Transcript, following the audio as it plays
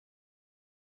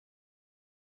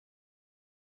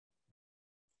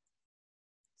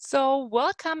So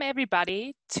welcome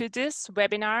everybody to this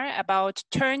webinar about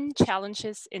turn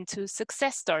challenges into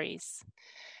success stories.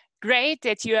 Great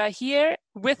that you are here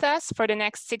with us for the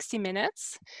next 60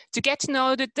 minutes to get to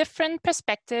know the different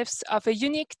perspectives of a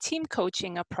unique team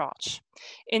coaching approach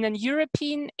in a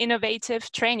European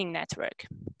innovative training network.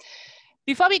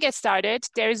 Before we get started,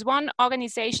 there is one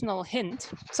organizational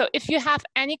hint. So if you have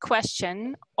any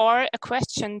question or a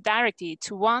question directly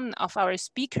to one of our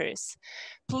speakers,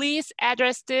 please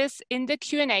address this in the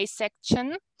Q&A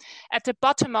section. At the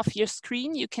bottom of your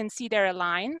screen, you can see there a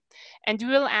line, and we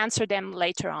will answer them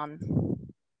later on.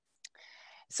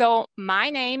 So my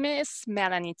name is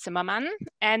𝗿𝗲𝘀𝗀𝗏𝗏,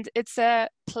 and it's a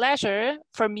pleasure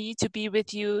for me to be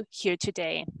with you here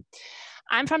today.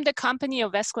 I'm from the company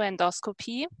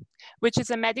𝗬𝗀𝘀_𝗀𝗏𝗏, which is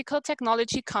a medical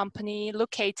technology company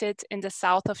located in the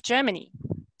south of Germany.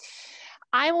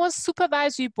 I was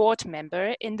supervisory board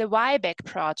member in the 𝗬𝗏𝗏𝗏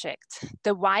project.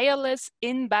 The wireless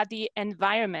in-body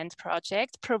environment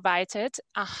project provided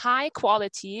a high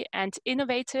quality and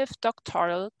innovative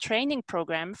doctoral training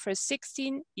program for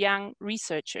 16 young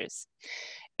researchers.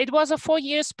 It was a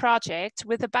 4-year project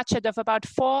with a budget of about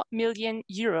 €4 million,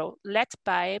 led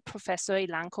by Professor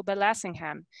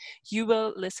𝗖𝗛𝗥_𝗏𝗏. You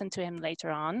will listen to him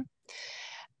later on.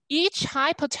 Each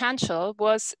high potential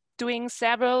was doing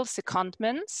several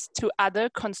secondments to other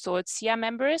consortia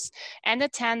members and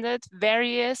attended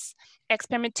various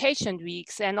experimentation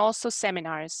weeks and also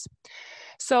seminars.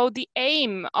 So the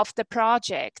aim of the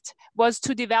project was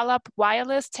to develop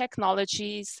wireless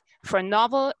technologies for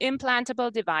novel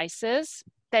implantable devices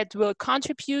that will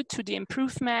contribute to the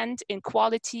improvement in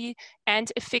quality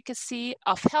and efficacy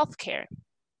of healthcare.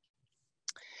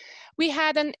 We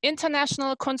had an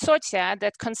international consortia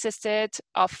that consisted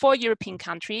of 4 European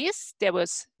countries. There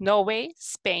was Norway,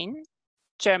 Spain,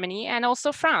 Germany, and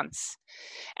also France.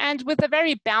 And with a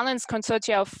very balanced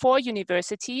consortia of 4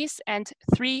 universities and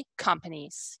 3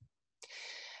 companies.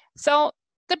 So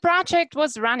the project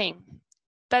was running,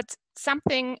 but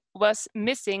something was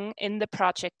missing in the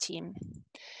project team.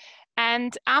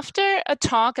 And after a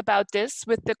talk about this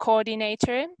with the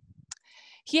coordinator,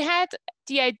 he had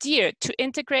the idea to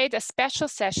integrate a special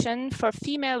session for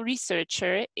female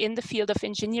researcher in the field of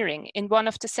engineering in one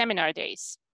of the seminar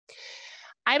days.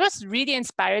 I was really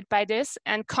inspired by this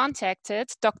and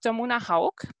contacted Dr. Mona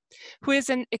Haug, who is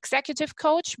an executive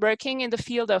coach working in the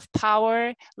field of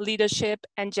power, leadership,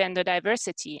 and gender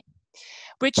diversity,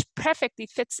 which perfectly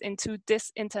fits into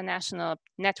this international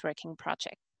networking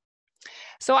project.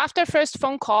 So after first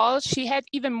phone call, she had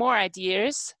even more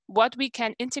ideas what we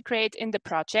can integrate in the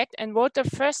project and wrote the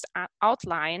first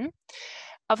outline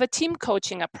of a team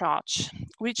coaching approach,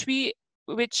 which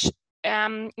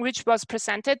was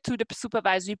presented to the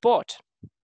supervisory board.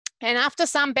 And after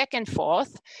some back and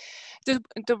forth,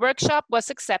 the workshop was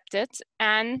accepted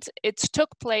and it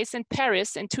took place in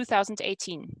Paris in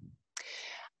 2018.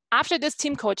 After this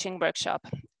team coaching workshop,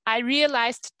 I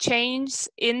realized change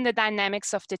in the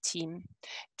dynamics of the team.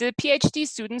 The PhD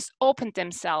students opened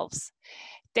themselves.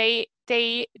 They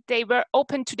were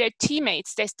open to their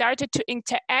teammates. They started to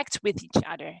interact with each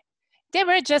other. They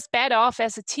were just better off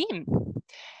as a team.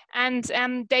 And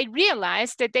they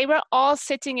realized that they were all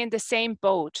sitting in the same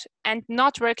boat and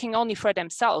not working only for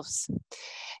themselves.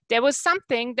 There was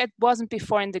something that wasn't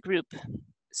before in the group.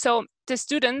 So the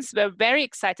students were very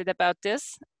excited about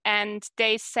this and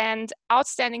they sent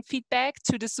outstanding feedback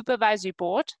to the supervisory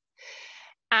board.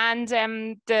 And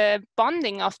the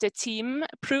bonding of the team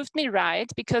proved me right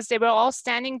because they were all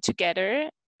standing together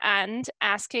and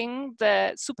asking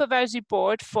the supervisory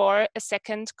board for a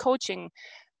second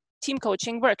team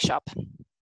coaching workshop.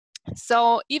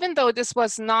 So even though this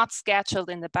was not scheduled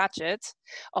in the budget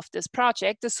of this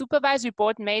project, the supervisory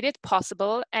board made it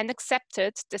possible and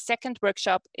accepted the second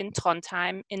workshop in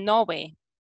Trondheim in Norway.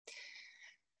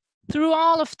 Through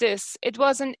all of this, it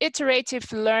was an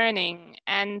iterative learning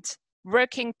and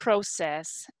working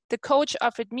process. The coach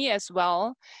offered me as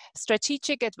well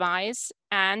strategic advice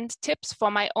and tips for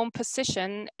my own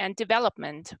position and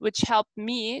development, which helped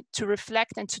me to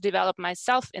reflect and to develop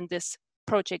myself in this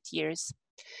project years.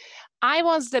 I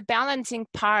was the balancing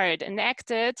part and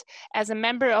acted as a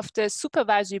member of the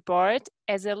supervisory board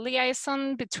as a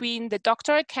liaison between the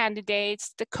doctoral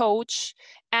candidates, the coach,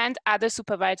 and other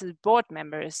supervisory board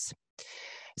members.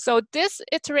 So this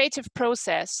iterative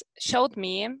process showed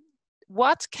me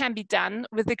what can be done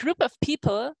with a group of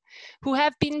people who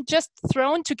have been just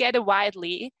thrown together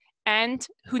widely and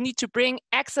who need to bring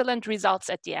excellent results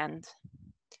at the end.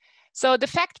 So the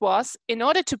fact was, in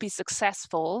order to be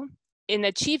successful in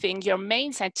achieving your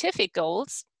main scientific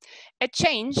goals, a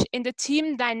change in the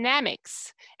team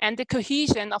dynamics and the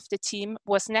cohesion of the team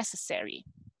was necessary.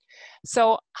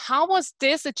 So how was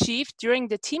this achieved during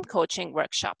the team coaching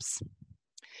workshops?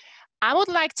 I would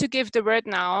like to give the word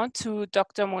now to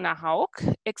Dr. Mona Haug,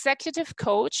 executive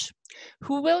coach,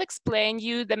 who will explain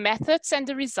you the methods and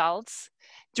the results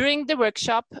during the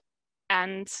workshop.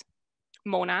 And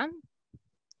Mona,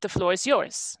 the floor is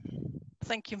yours.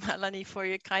 Thank you, Melanie, for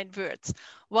your kind words.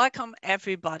 Welcome,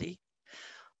 everybody.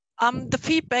 The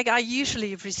feedback I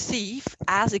usually receive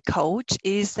as a coach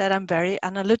is that I'm very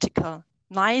analytical,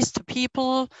 nice to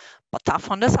people, but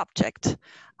tough on the subject.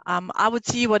 I would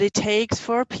see what it takes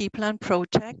for people and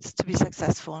projects to be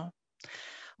successful.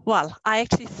 Well, I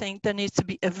actually think there needs to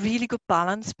be a really good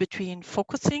balance between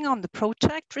focusing on the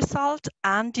project result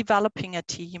and developing a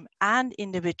team and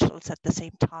individuals at the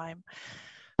same time.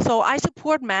 So I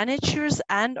support managers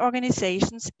and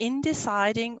organizations in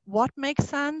deciding what makes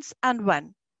sense and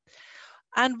when.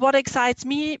 And what excites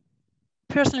me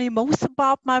personally most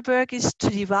about my work is to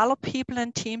develop people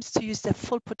and teams to use their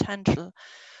full potential.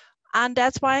 And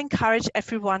that's why I encourage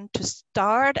everyone to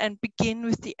start and begin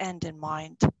with the end in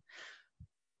mind.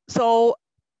 So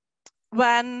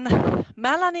when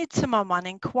Melanie Zimmermann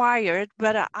inquired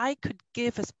whether I could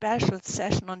give a special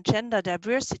session on gender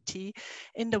diversity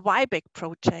in the 𝗬𝗏𝗡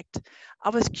project, I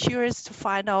was curious to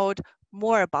find out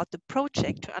more about the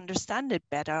project to understand it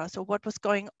better. So what was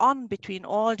going on between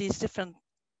all these different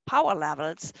power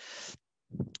levels?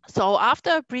 So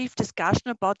after a brief discussion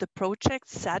about the project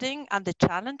setting and the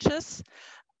challenges,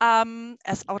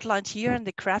 as outlined here in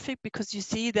the graphic, because you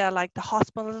see they're like the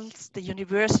hospitals, the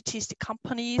universities, the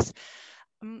companies,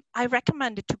 I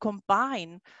recommended to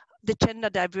combine the gender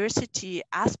diversity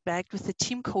aspect with the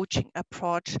team coaching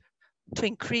approach to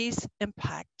increase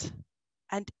impact.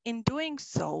 And in doing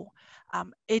so,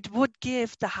 it would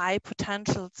give the high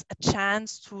potentials a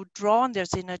chance to draw on their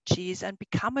synergies and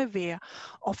become aware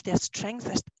of their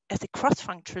strengths as a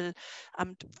cross-functional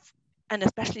and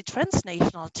especially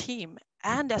transnational team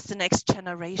and as the next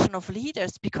generation of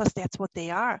leaders, because that's what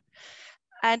they are.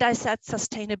 And I said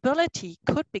sustainability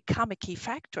could become a key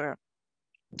factor.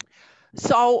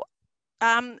 So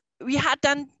we had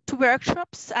then 2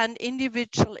 workshops and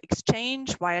individual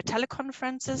exchange via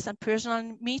teleconferences and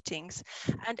personal meetings.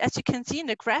 And as you can see in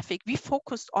the graphic, we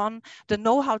focused on the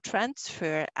know-how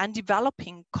transfer and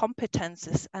developing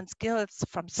competences and skills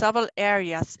from several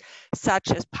areas,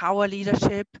 such as power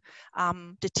leadership.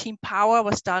 The team power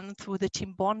was done through the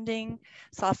team bonding,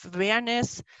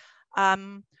 self-awareness.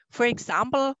 For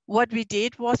example, what we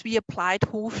did was we applied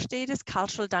Hofstede's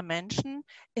cultural dimension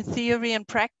in theory and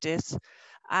practice.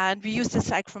 And we used the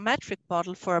psychrometric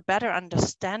model for a better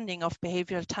understanding of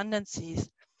behavioral tendencies.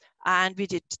 And we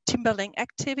did team building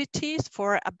activities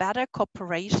for a better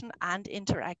cooperation and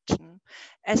interaction,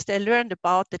 as they learned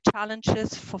about the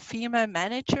challenges for female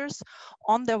managers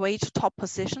on their way to top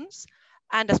positions,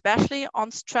 and especially on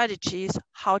strategies,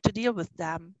 how to deal with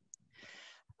them.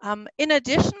 In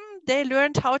addition, they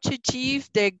learned how to achieve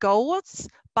their goals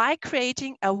by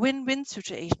creating a win-win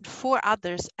situation for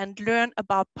others and learn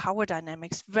about power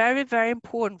dynamics. Very, very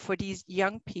important for these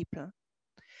young people.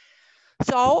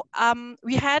 So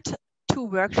we had 2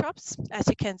 workshops, as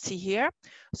you can see here.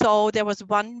 So there was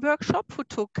one workshop who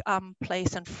took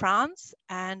place in France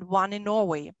and one in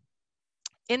Norway.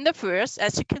 In the first,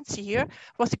 as you can see here,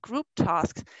 was a group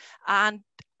task. And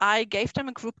I gave them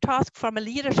a group task from a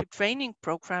leadership training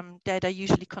program that I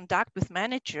usually conduct with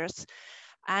managers.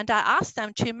 And I asked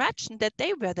them to imagine that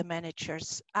they were the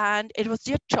managers. And it was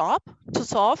their job to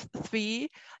solve 3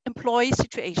 employee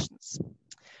situations.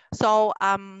 So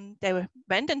they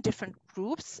went in different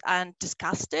groups and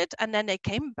discussed it. And then they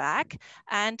came back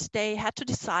and they had to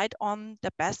decide on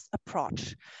the best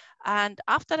approach. And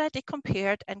after that, they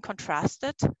compared and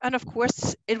contrasted. And of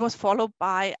course, it was followed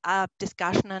by a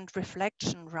discussion and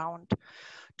reflection round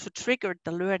to trigger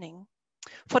the learning.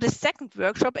 For the second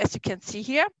workshop, as you can see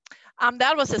here,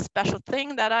 that was a special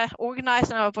thing that I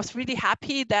organized, and I was really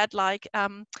happy that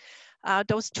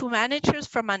those 2 managers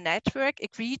from my network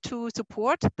agreed to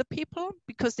support the people,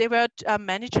 because they were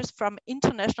managers from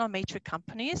international major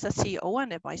companies, a CEO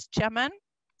and a vice chairman.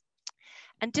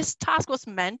 And this task was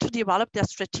meant to develop their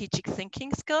strategic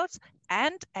thinking skills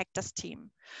and act as team.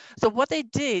 So what they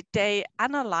did, they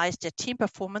analyzed their team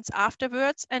performance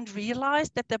afterwards and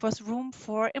realized that there was room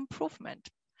for improvement.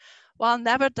 Well,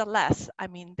 nevertheless, I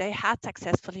mean, they had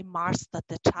successfully mastered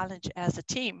the challenge as a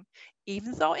team,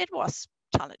 even though it was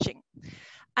challenging.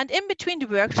 And in between the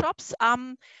workshops,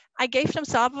 I gave them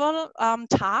several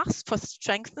tasks for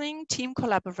strengthening team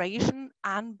collaboration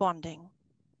and bonding.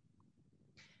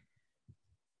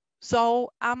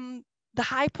 So the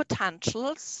high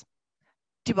potentials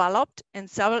developed in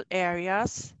several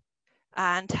areas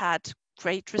and had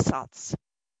great results.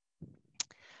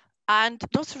 And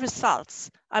those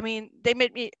results, I mean, they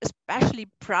made me especially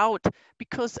proud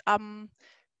because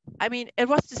I mean, it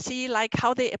was to see like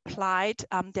how they applied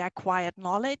their acquired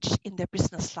knowledge in their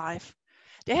business life.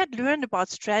 They had learned about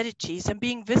strategies and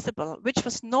being visible, which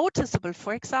was noticeable,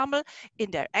 for example, in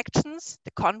their actions,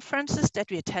 the conferences that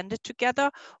we attended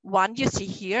together. One you see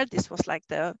here, this was like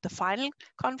the final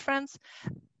conference.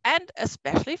 And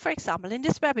especially, for example, in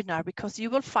this webinar, because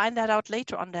you will find that out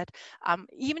later on that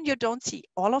even you don't see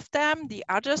all of them, the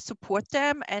others support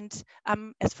them. And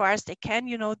as far as they can,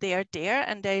 you know, they are there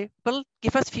and they will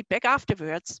give us feedback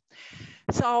afterwards.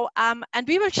 So, and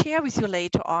we will share with you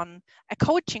later on a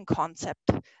coaching concept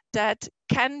that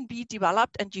can be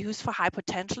developed and used for high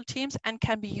potential teams and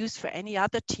can be used for any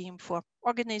other team, for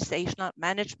organizational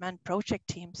management project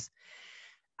teams.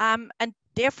 And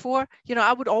therefore, you know,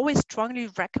 I would always strongly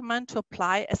recommend to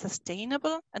apply a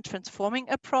sustainable and transforming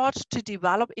approach to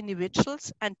develop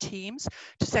individuals and teams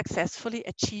to successfully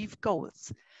achieve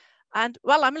goals. And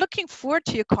well, I'm looking forward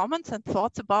to your comments and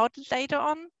thoughts about it later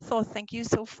on. So thank you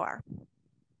so far.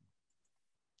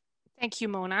 Thank you,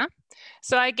 Mona.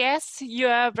 So I guess you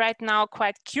are right now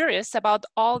quite curious about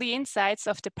all the insights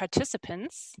of the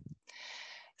participants.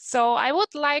 So I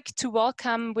would like to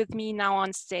welcome with me now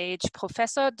on stage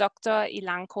Professor Dr.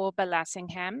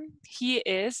 𝗖𝗛𝗀𝗀𝗪𝗏. He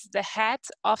is the head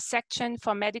of section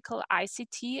for medical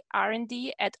ICT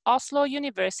R&D at Oslo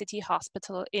University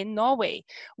Hospital in Norway.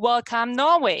 Welcome,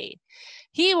 Norway.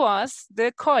 He was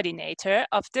the coordinator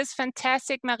of this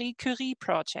fantastic Marie Curie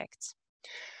project.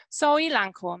 So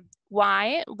𝗖𝗛𝗀𝗀𝗪𝗏,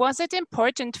 why was it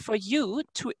important for you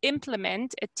to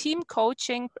implement a team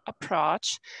coaching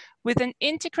approach with an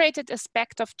integrated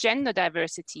aspect of gender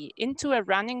diversity into a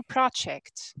running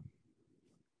project?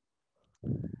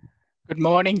 Good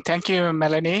morning. Thank you,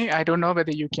 Melanie. I don't know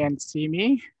whether you can see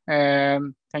me.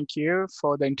 Thank you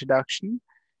for the introduction.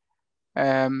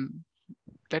 Let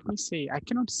me see. I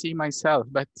cannot see myself,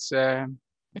 but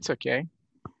it's okay.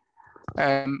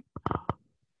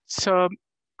 So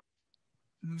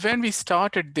when we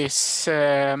started this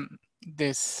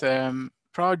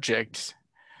project,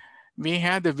 we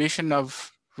had the vision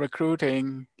of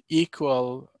recruiting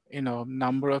equal,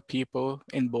 number of people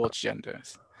in both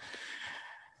genders.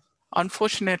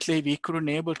 Unfortunately, we couldn't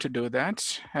able to do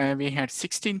that. We had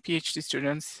 16 PhD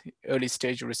students, early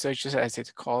stage researchers, as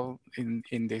it's called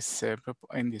in this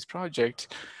project.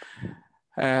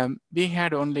 We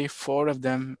had only 4 of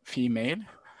them female,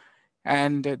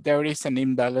 and there is an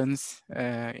imbalance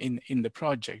in the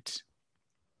project.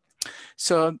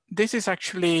 So this is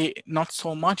actually not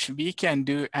so much we can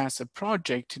do as a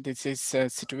project. This is a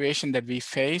situation that we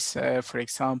face, for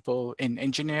example, in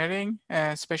engineering,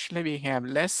 especially we have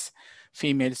less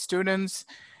female students,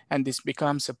 and this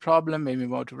becomes a problem when we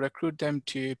want to recruit them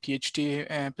to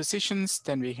PhD positions,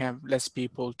 then we have less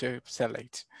people to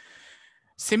select.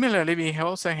 Similarly, we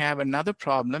also have another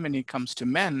problem when it comes to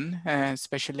men,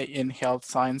 especially in health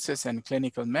sciences and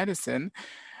clinical medicine.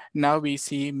 Now we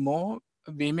see more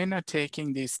women are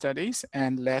taking these studies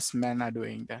and less men are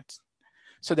doing that.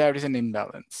 So there is an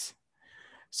imbalance.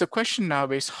 So the question now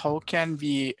is, how can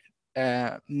we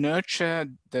nurture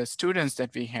the students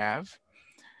that we have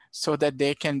so that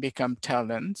they can become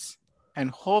talents,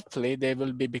 and hopefully they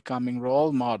will be becoming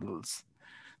role models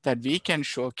that we can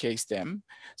showcase them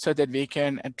so that we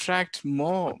can attract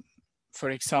more,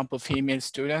 for example, female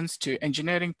students to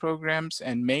engineering programs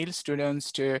and male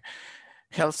students to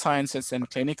health sciences and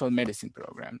clinical medicine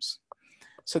programs.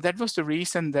 So that was the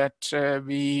reason that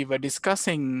we were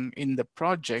discussing in the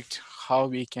project how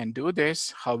we can do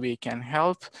this, how we can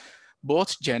help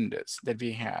both genders that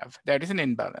we have. There is an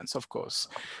imbalance, of course.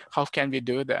 How can we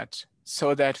do that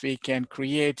so that we can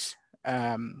create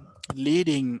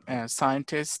leading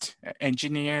scientists,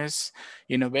 engineers,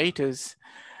 innovators,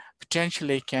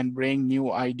 potentially can bring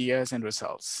new ideas and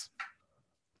results.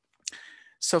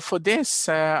 So for this,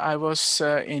 I was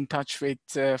in touch with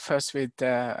first with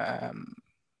the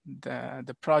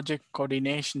project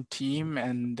coordination team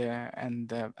and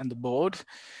the board,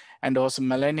 and also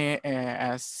Melanie,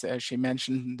 as she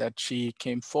mentioned that she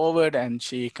came forward and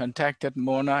she contacted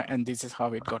Mona, and this is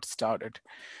how it got started.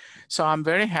 So I'm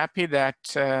very happy that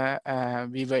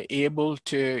we were able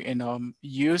to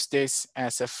use this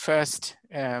as a first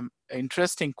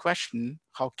interesting question.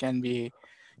 How can we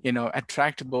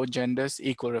attract both genders,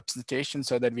 equal representation,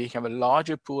 so that we have a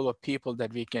larger pool of people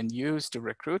that we can use to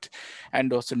recruit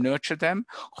and also nurture them.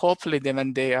 Hopefully then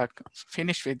when they are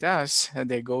finished with us,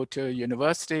 they go to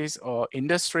universities or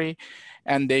industry,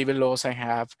 and they will also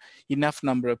have enough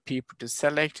number of people to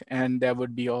select, and there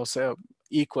would be also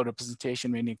equal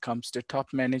representation when it comes to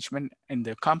top management in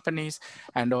the companies,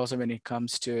 and also when it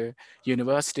comes to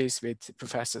universities with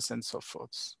professors and so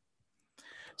forth.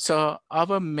 So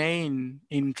our main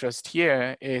interest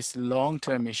here is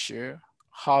long-term issue,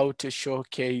 how to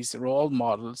showcase role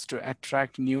models to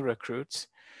attract new recruits,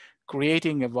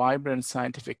 creating a vibrant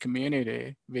scientific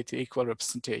community with equal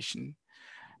representation,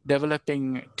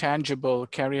 developing tangible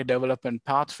career development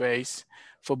pathways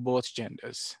for both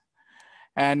genders.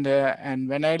 And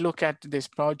when I look at this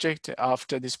project,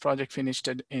 after this project finished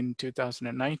in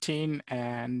 2019,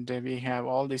 and we have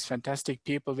all these fantastic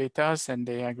people with us, and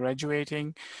they are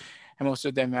graduating, and most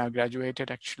of them have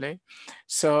graduated actually.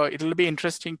 So it'll be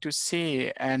interesting to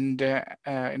see and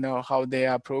you know, how they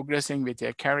are progressing with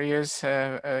their careers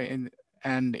whether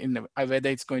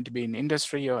it's going to be in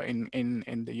industry or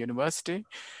in the university.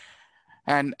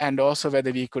 And also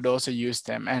whether we could also use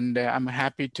them. And I'm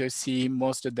happy to see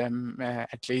most of them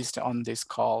at least on this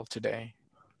call today.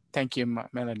 Thank you,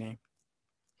 Melanie.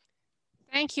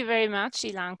 Thank you very much,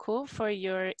 Ilanko, for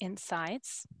your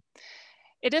insights.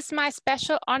 It is my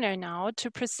special honor now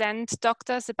to present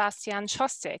Dr. 𝗖𝗛𝘀់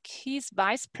_ance. He's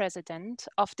Vice President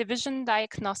of Division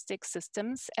Diagnostic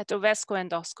Systems at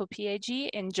𝗬𝗏𝗀 AG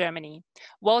in Germany.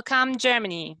 Welcome,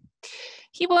 Germany.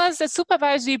 He was a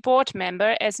supervisory board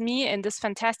member as me in this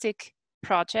fantastic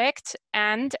project,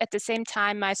 and at the same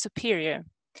time my superior.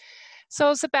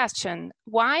 So Sebastian,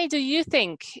 why do you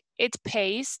think it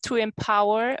pays to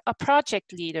empower a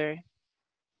project leader?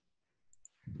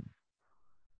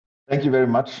 Thank you very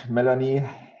much, Melanie.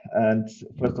 And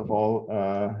first of all,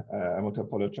 I want to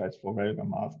apologize for wearing a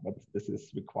mask, but this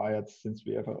is required since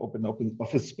we have an open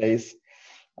office space.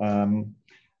 And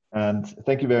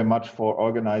thank you very much for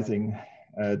organizing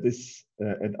this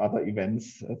and other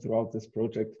events throughout this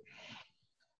project.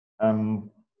 And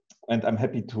I'm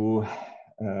happy to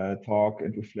talk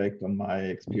and reflect on my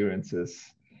experiences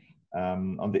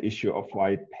on the issue of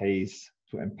why it pays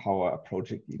to empower a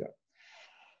project leader.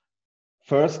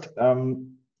 First,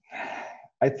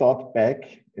 I thought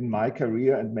back in my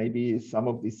career, and maybe some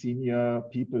of the senior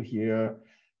people here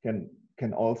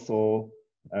can also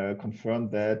confirm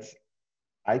that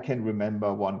I can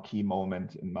remember one key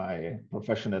moment in my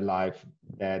professional life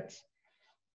that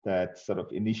sort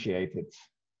of initiated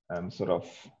sort of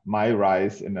my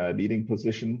rise in a leading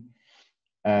position.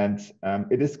 And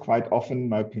it is quite often, in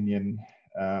my opinion,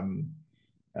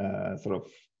 sort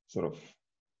of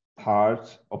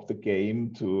part of the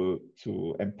game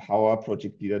to empower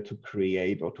project leader to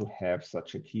create or to have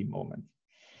such a key moment.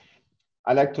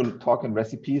 I like to talk in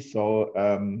recipes, so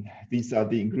these are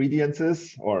the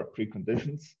ingredients or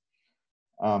preconditions.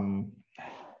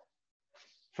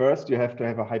 First, you have to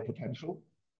have a high potential.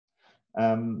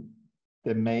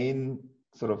 The main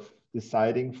sort of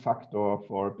deciding factor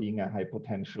for being a high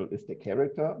potential is the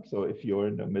character. So if you're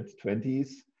in the mid-20s,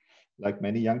 like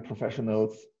many young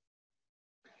professionals,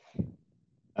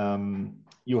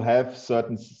 you have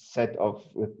certain set of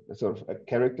sort of a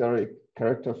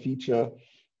character feature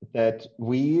that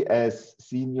we as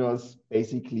seniors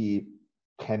basically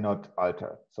cannot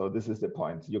alter. So this is the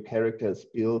point. Your character is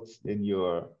built in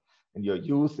your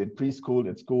youth, in preschool,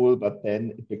 in school, but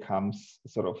then it becomes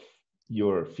sort of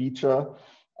your feature.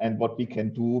 And what we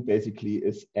can do basically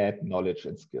is add knowledge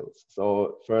and skills.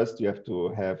 So first you have to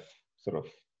have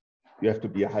you have to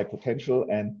be a high potential,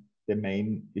 and the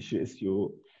main issue is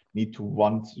you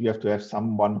have to have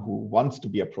someone who wants to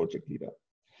be a project leader.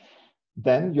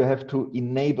 Then you have to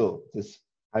enable this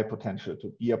high potential to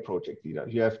be a project leader.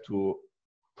 You have to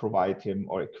provide him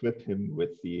or equip him with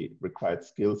the required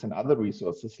skills and other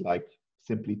resources, like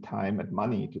simply time and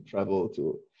money to travel,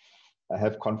 to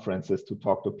have conferences, to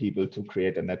talk to people, to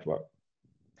create a network.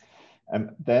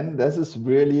 And then this is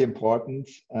really important.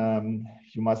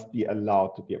 You must be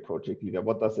allowed to be a project leader.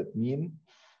 What does it mean?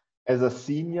 As a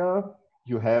senior,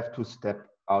 you have to step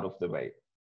out of the way.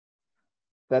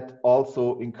 That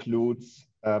also includes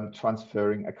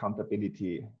transferring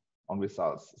accountability on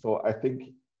results. So I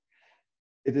think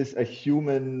it is a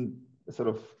human sort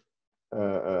of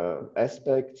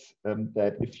aspect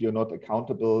that if you're not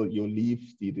accountable, you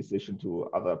leave the decision to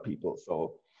other people.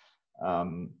 So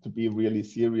to be really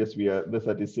serious with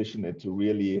a decision and to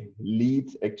really lead,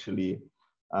 actually,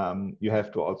 you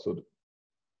have to also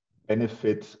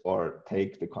benefit or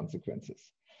take the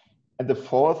consequences. And the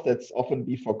fourth, that's often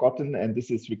be forgotten, and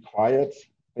this is required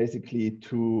basically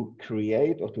to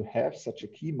create or to have such a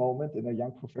key moment in a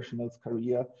young professional's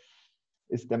career,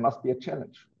 is there must be a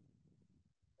challenge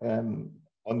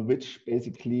on which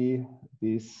basically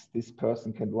this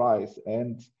person can rise.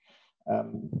 And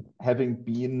Having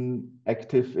been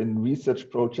active in research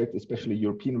projects, especially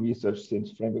European research,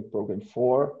 since Framework Program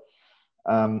 4,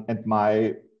 and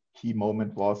my key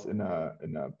moment was in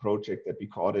a project that we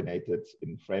coordinated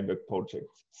in Framework Project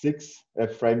 6,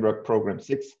 Framework Program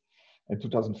 6 in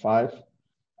 2005.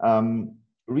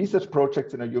 Research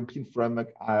projects in a European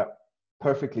framework are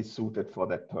perfectly suited for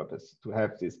that purpose, to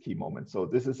have these key moments. So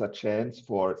this is a chance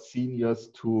for seniors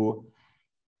to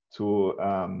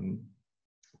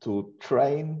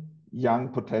train young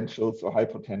potentials or high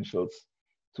potentials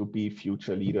to be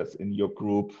future leaders in your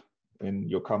group, in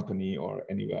your company, or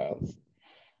anywhere else.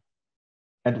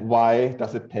 And why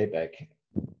does it pay back?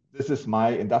 This is my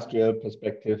industrial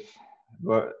perspective,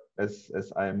 as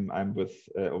I'm with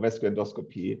𝗬𝗧𝗀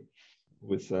endoscopy,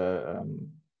 with a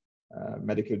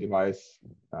medical device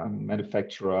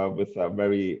manufacturer with a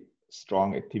very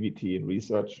strong activity in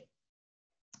research.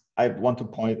 I want to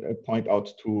point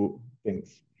out two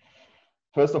things.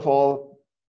 First of all,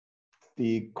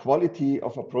 the quality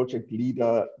of a project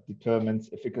leader determines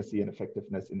efficacy and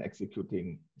effectiveness in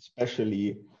executing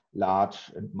especially large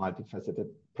and multifaceted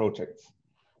projects.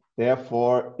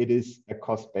 Therefore, it is a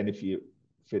cost-benefit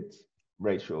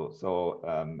ratio. So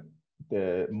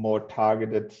the more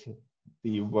targeted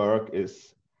the work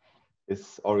is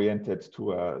oriented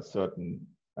to a certain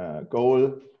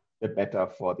goal, the better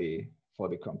for the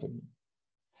company.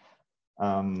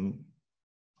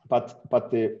 But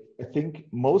I think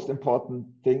most important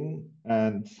thing,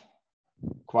 and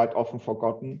quite often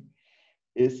forgotten,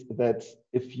 is that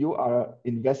if you are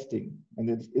investing, and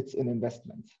it's an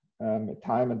investment,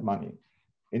 time and money,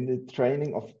 in the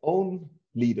training of own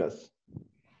leaders,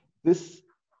 this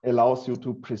allows you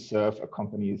to preserve a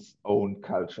company's own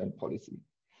culture and policy.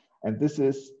 And this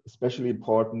is especially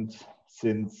important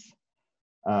since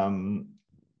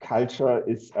culture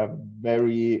is a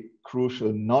very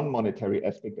crucial non-monetary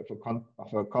aspect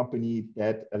of a company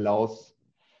that allows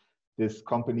this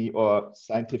company or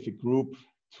scientific group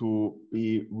to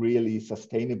be really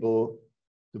sustainable,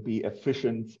 to be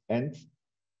efficient, and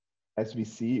as we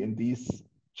see in these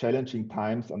challenging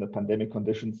times under pandemic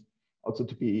conditions, also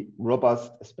to be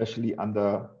robust, especially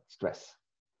under stress.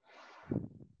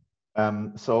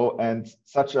 And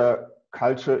such a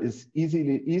culture is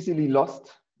easily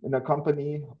lost in a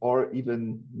company, or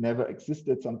even never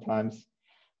existed sometimes.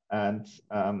 And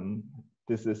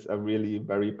this is a really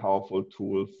very powerful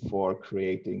tool for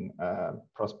creating a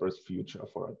prosperous future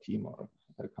for a team or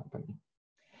a company.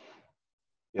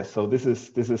 Yes, so this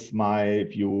is my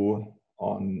view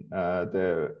on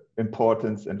the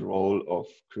importance and role of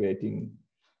creating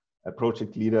a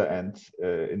project leader. And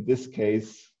in this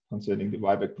case, concerning the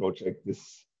𝗬𝗧𝗏 project,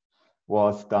 this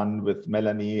was done with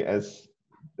Melanie, as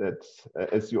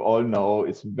you all know,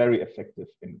 is very effective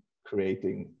in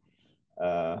creating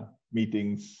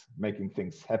meetings, making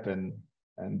things happen,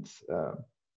 and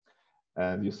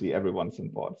you see everyone's on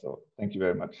board. So thank you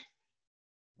very much.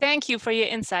 Thank you for your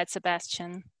insight,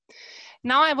 Sebastian.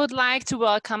 Now I would like to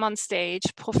welcome on stage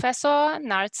Professor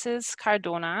𝗬𝗪𝗀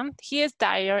Cardona. He is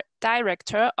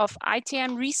Director of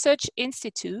ITM Research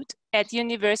Institute at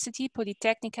University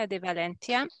Politécnica de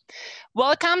Valencia.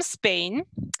 Welcome, Spain.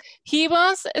 He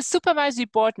was a supervisory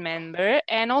board member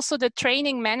and also the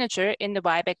training manager in the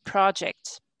𝗬𝗧𝗏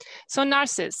project. So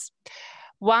𝗬𝗪𝗀,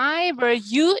 why were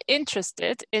you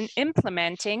interested in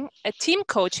implementing a team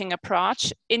coaching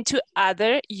approach into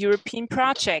other European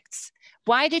projects?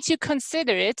 Why did you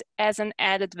consider it as an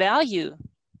added value?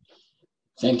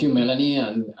 Thank you, Melanie,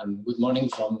 and good morning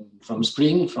from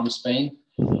Spain.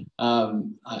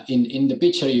 In the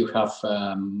picture you have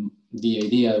the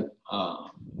idea,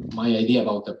 my idea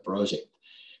about the project.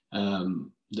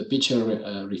 The picture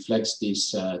reflects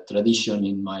this tradition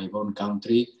in my own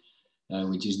country,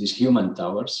 which is these human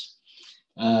towers.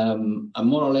 And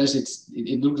more or less,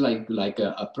 it looks like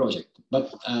a project.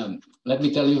 But let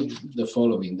me tell you the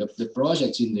following. The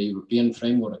projects in the European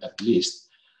framework, at least,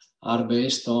 are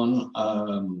based on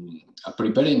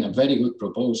preparing a very good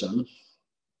proposal,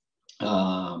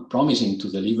 promising to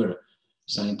deliver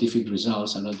scientific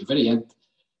results, and at the very end,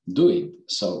 do it.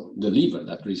 So deliver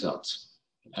that results.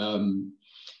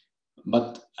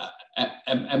 But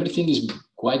everything is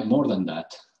quite more than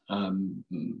that.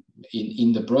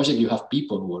 In the project, you have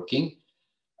people working,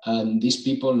 and these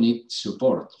people need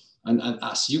support. And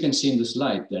as you can see in the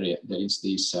slide, there is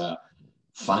this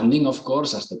funding, of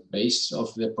course, as the base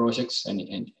of the projects. And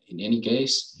in any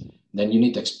case, then you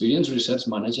need experienced research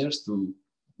managers to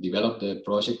develop the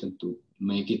project and to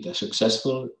make it a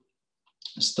successful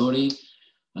story.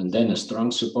 And then a strong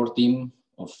support team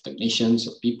of technicians,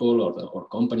 of people, or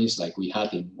companies like we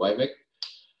had in 𝗬𝗏𝗏.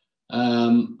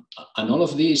 And all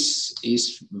of this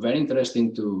is very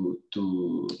interesting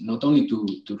to not only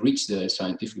to reach the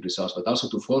scientific results, but also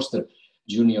to foster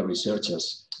junior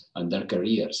researchers and their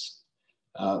careers.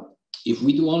 If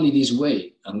we do only this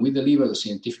way and we deliver the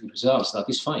scientific results, that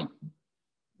is fine.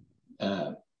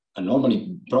 And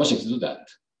normally projects do that,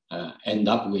 end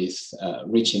up with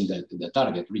reaching the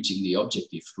target, reaching the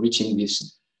objective, reaching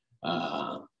this,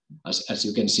 as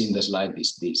you can see in the slide,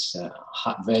 this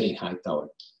very high tower.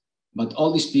 But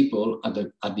all these people at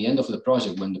the end of the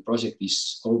project, when the project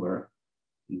is over,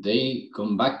 they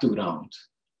come back to ground.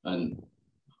 And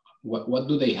what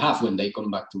do they have when they come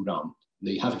back to ground?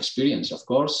 They have experience, of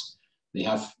course. They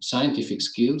have scientific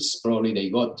skills. Probably they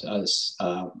got as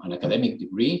an academic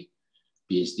degree,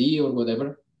 PhD or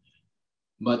whatever.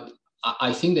 But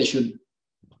I think they should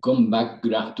come back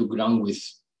to ground with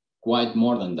quite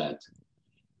more than that.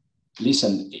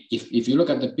 Listen, if you look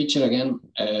at the picture again,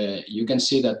 you can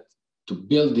see that to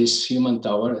build this human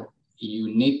tower, you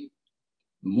need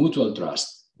mutual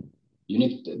trust.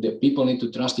 The people need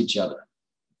to trust each other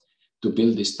to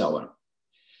build this tower.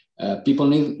 People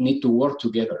need to work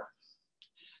together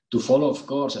to follow, of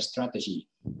course, a strategy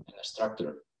and a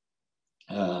structure.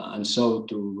 And so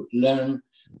to learn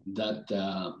that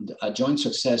a joint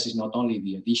success is not only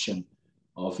the addition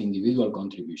of individual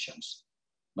contributions,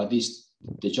 but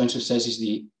the joint success is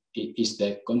the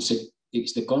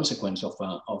consequence of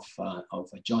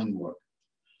a joint work.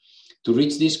 To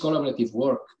reach this collaborative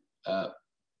work,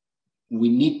 we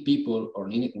need people, or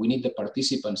we need the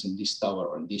participants in this tower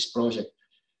or in this project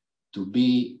to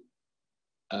be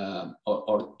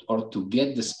or to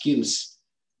get the skills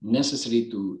necessary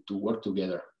to work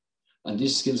together. And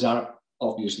these skills are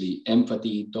obviously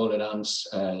empathy, tolerance,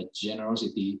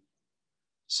 generosity.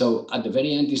 So at the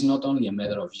very end, it's not only a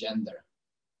matter of gender.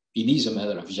 It is a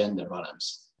matter of gender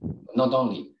balance. Not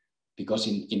only because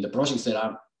in the projects there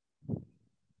are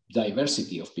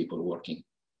diversity of people working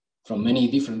from many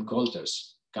different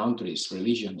cultures, countries,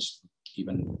 religions,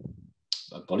 even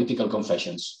political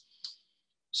confessions.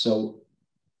 So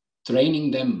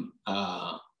training them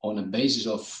on a basis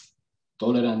of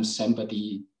tolerance,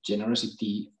 empathy,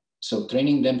 generosity. So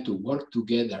training them to work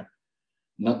together,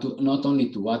 not only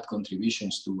to add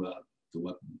contributions to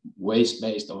a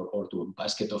waste-based or to a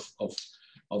basket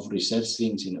of research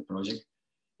things in a project,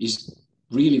 is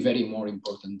really very more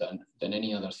important than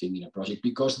any other thing in a project,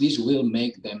 because this will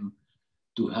make them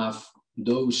to have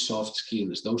those soft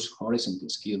skills, those horizontal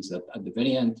skills that at the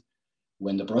very end,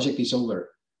 when the project is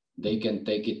over, they can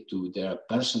take it to their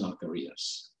personal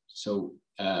careers. So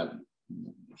in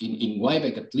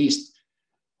𝗬𝗏𝗡 at least,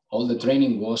 all the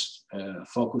training was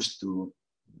focused to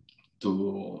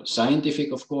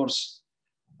scientific, of course,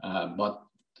 but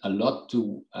a lot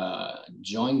to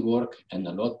joint work and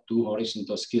a lot to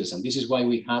horizontal skills. And this is why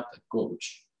we had a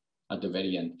coach at the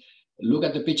very end. Look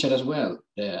at the picture as well.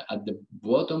 At the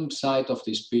bottom side of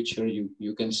this picture,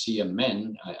 you can see a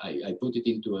man. I put it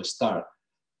into a star,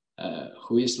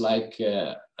 who is like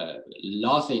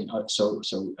laughing,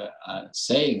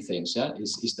 saying things. Yeah?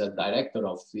 Is the director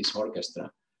of this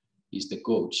orchestra, is the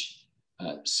coach.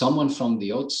 Someone from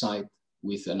the outside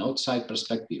with an outside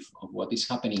perspective of what is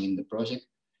happening in the project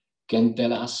can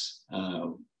tell us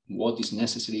what is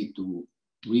necessary to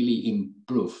really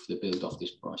improve the build of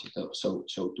this project. So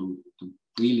to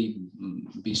really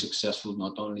be successful,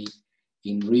 not only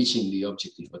in reaching the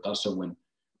objective, but also when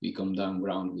we come down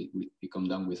ground, we come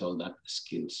down with all that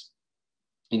skills.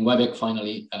 In 𝗬𝗏𝗡,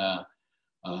 finally,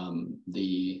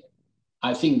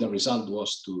 I think the result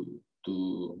was to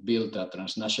build a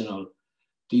transnational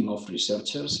team of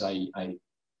researchers. I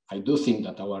do think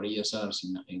that our ESRs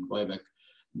in 𝗬𝗏𝗡,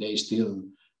 they still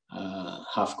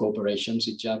have cooperations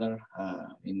each other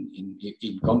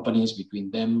in companies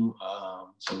between them,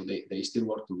 so they still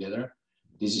work together.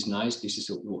 This is nice. This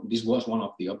was one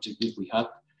of the objectives we had.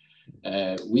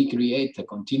 We create a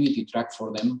continuity track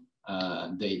for them.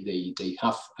 They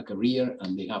have a career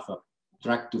and they have a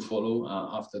track to follow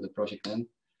after the project end.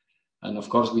 And of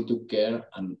course, we took care,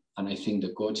 and I think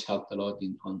the coach helped a lot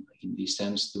in this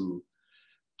sense to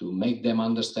make them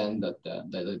understand that the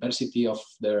diversity of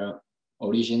their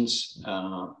origins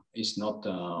is not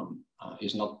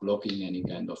blocking any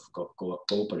kind of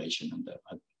cooperation,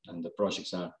 and the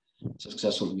projects are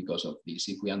successful because of this.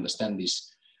 If we understand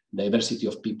this diversity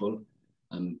of people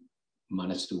and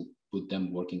manage to put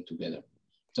them working together.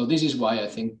 So this is why I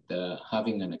think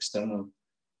having an external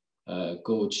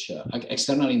coach,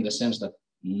 external in the sense that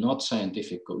not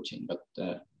scientific coaching, but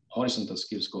horizontal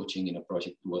skills coaching in a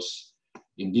project was,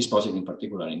 in this project in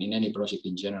particular, and in any project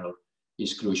in general,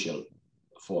 is crucial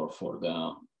for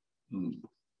the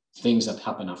things that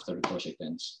happen after the project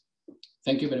ends.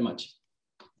 Thank you very much.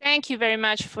 Thank you very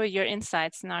much for your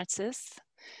insights, Narcis.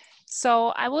 So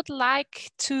I would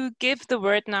like to give the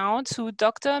word now to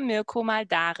Dr. Mirko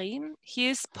Maldari. He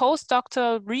is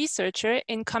postdoctoral researcher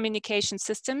in communication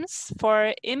systems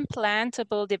for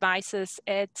implantable devices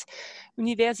at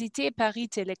𝗬𝗧𝗧𝗏 Paris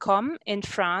Telecom in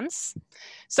France.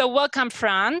 So welcome,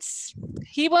 France.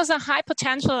 He was a high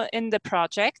potential in the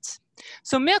project.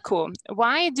 So Mirko,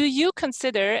 why do you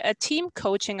consider a team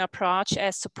coaching approach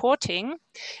as supporting?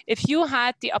 If you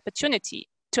had the opportunity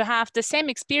to have the same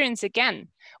experience again,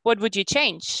 what would you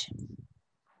change?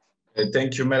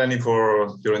 Thank you, Melanie,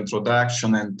 for your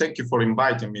introduction, and thank you for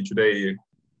inviting me today.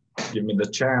 Give me the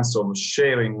chance of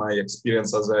sharing my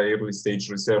experience as an early stage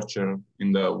researcher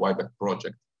in the 𝗬𝗏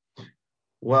project.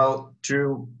 Well,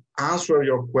 to answer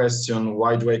your question,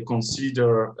 why do I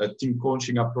consider a team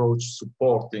coaching approach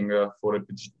supporting for a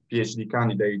PhD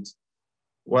candidate?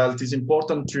 Well, it is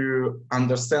important to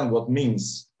understand what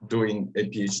means doing a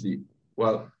PhD.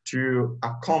 Well, to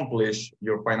accomplish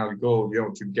your final goal,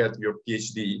 to get your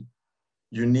PhD,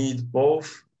 you need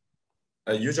both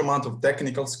a huge amount of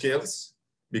technical skills,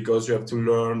 because you have to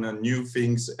learn new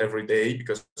things every day,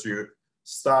 because you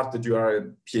are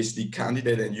a PhD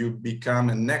candidate and you become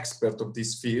an expert of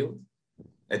this field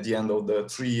at the end of the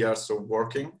 3 years of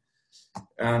working.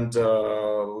 And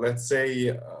let's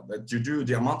say that you do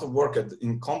the amount of work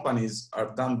in companies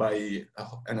are done by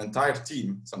an entire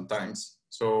team sometimes.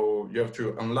 So you have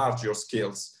to enlarge your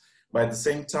skills. But at the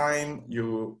same time,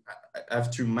 you have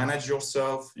to manage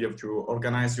yourself, you have to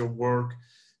organize your work,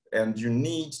 and you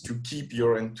need to keep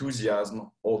your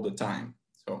enthusiasm all the time.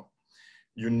 So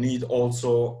you need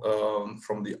also,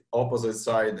 from the opposite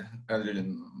side, a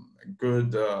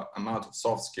good amount of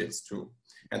soft skills too.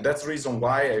 And that's the reason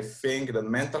why I think that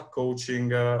mental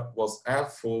coaching was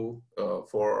helpful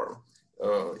for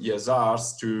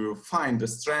ESRs to find the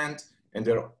strength and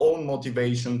their own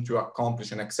motivation to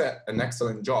accomplish an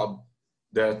excellent job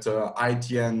that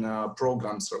ITN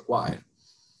programs require.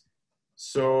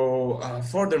 So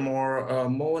furthermore,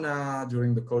 Mona,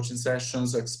 during the coaching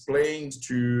sessions, explained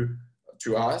to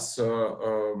us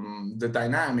the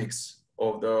dynamics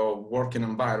of the working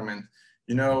environment.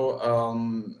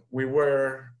 We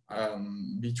were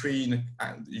between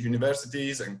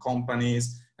universities and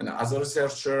companies, and as a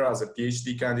researcher, as a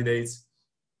PhD candidate,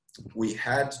 we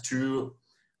had to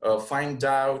find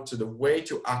out the way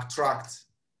to attract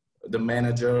the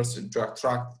managers, to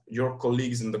attract your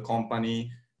colleagues in the company,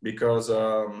 because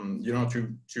to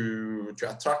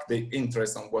attract the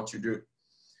interest on what you do.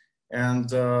 And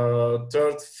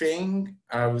third thing,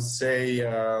 I would say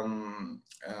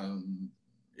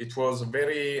it was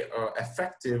very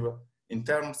effective in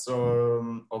terms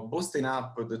of boosting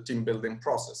up the team building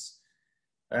process.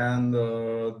 And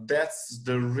that's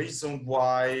the reason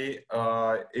why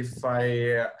if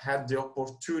I had the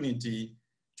opportunity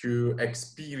to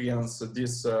experience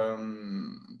this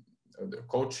the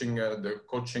coaching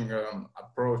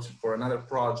approach for another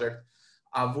project,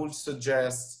 I would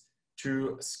suggest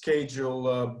to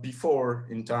schedule before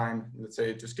in time, let's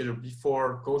say to schedule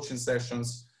before coaching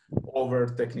sessions over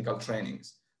technical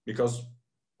trainings, because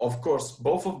of course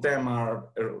both of them are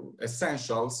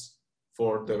essentials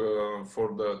for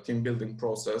the team building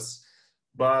process,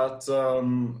 but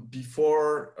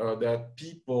before that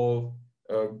people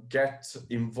get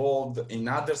involved in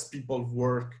others people's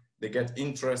work, they get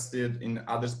interested in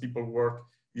others people's work,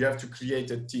 you have to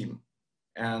create a team.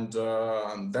 And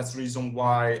that's the reason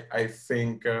why I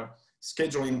think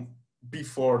scheduling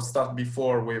start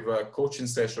before with a coaching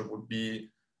session would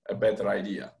be a better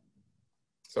idea.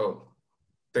 So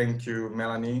thank you,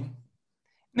 Melanie.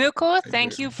 Mirko,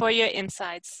 thank you for your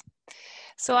insights.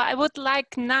 So I would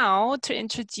like now to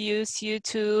introduce you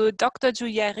to Dr.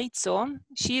 Julia Rizzo.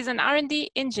 She is an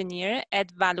R&D engineer at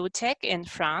Valutech in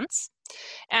France,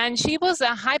 and she was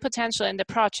a high potential in the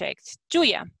project.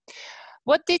 Julia,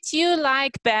 what did you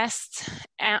like best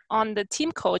on the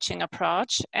team coaching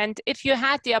approach? And if you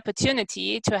had the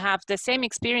opportunity to have the same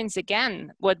experience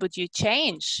again, what would you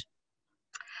change?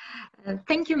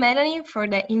 Thank you, Melanie, for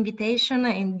the invitation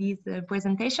in this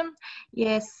presentation.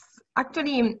 Yes,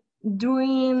 actually,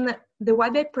 during the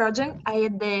𝗬𝗏 project, I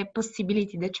had the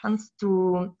possibility, the chance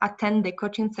to attend the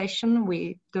coaching session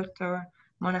with Dr.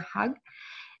 Mona Hag.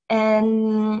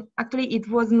 And actually, it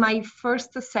was my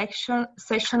first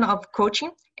session of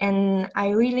coaching, and I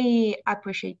really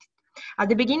appreciate it. At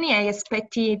the beginning, I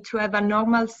expected to have a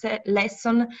normal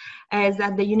lesson as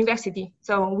at the university,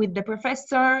 so with the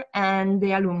professor and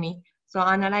the alumni. So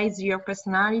analyze your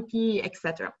personality,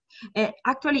 etc.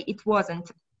 Actually, it wasn't.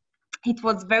 It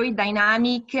was very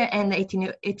dynamic and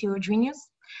heterogeneous.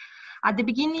 At the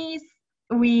beginning,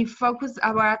 we focus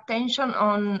our attention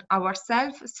on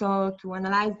ourselves, so to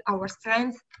analyze our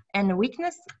strengths and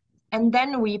weakness, and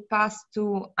then we pass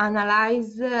to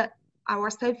analyze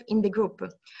ourselves in the group.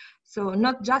 So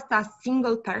not just a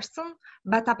single person,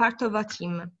 but a part of a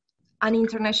team, an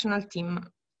international team.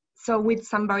 So with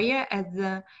some barrier,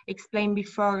 as explained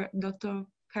before Dr.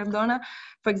 Cardona,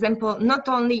 for example, not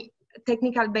only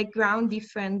technical background,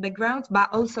 different backgrounds, but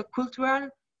also cultural,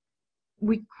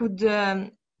 we could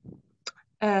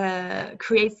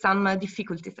create some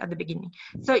difficulties at the beginning.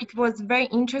 So it was very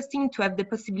interesting to have the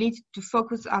possibility to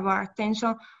focus our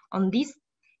attention on this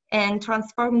and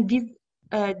transform this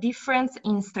difference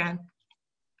in strength.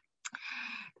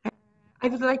 I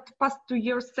would like to pass to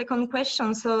your second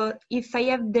question. So if I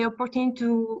have the opportunity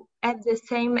to have the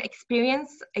same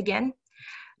experience again,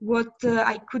 what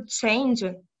I could change?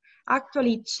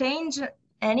 Actually change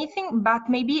anything, but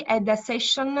maybe at the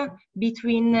session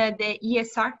between the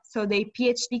ESR, so the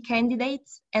PhD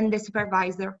candidates, and the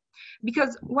supervisor.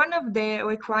 Because one of the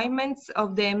requirements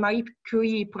of the Marie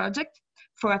Curie project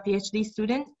for a PhD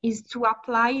student is to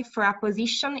apply for a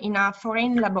position in a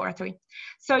foreign laboratory.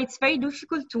 So it's very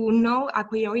difficult to know a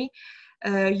priori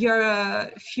your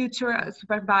future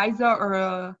supervisor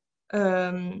or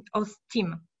host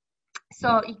team.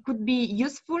 So it could be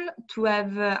useful to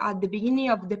have at the beginning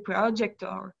of the project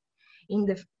or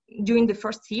during the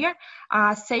first year,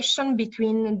 a session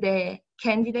between the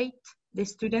candidate, the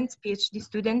students, PhD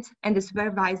students, and the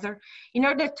supervisor in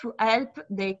order to help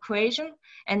the cohesion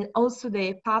and also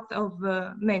the path of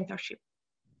mentorship.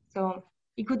 So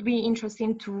it could be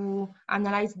interesting to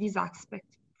analyze this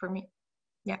aspect for me.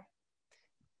 Yeah.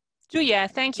 Julia,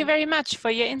 thank you very much for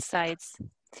your insights.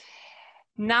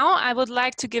 Now I would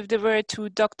like to give the word to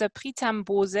Dr.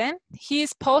 𝗿𝗏𝘀់. He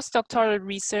is postdoctoral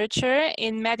researcher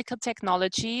in medical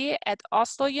technology at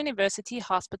Oslo University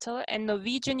Hospital and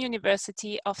Norwegian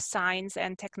University of Science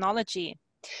and Technology.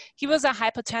 He was a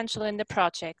high potential in the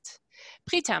project.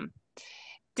 𝗿𝗏𝘀,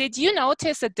 did you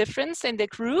notice a difference in the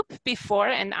group before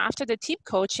and after the team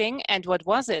coaching, and what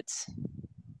was it?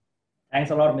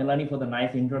 Thanks a lot, Melanie, for the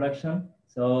nice introduction.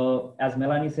 So as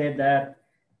Melanie said that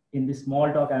in this small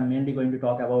talk, I'm mainly going to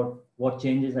talk about what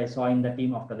changes I saw in the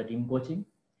team after the team coaching.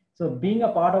 So being a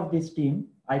part of this team,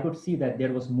 I could see that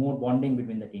there was more bonding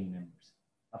between the team members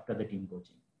after the team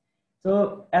coaching.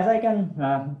 So as I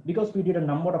can, because we did a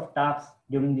number of tasks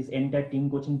during this entire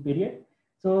team coaching period.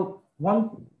 So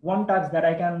one task that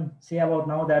I can say about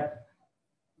now that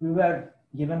we were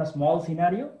given a small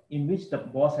scenario in which the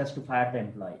boss has to fire the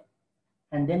employee.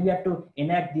 And then we had to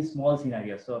enact this small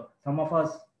scenario. So some of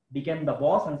us became the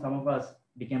boss and some of us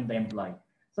became the employee.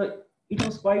 So it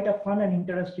was quite a fun and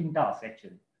interesting task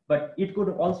actually, but it could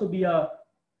also be a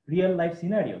real life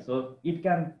scenario. So it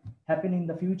can happen in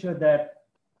the future that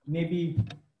maybe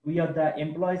we are the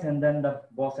employees and then the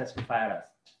boss has to fire us.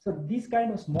 So these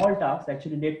kind of small tasks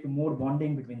actually led to more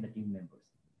bonding between the team members.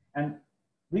 And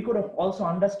we could also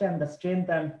understand the strength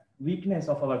and weakness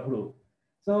of our group.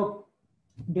 So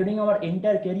during our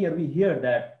entire career, we hear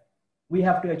that we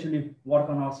have to actually work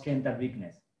on our strength and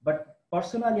weakness. But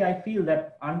personally, I feel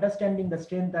that understanding the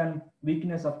strength and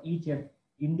weakness of each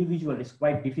individual is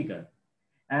quite difficult.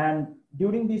 And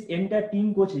during this entire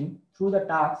team coaching, through the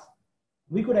tasks,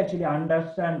 we could actually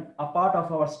understand a part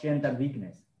of our strength and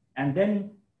weakness. And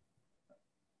then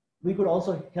we could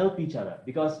also help each other,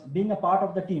 because being a part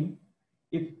of the team,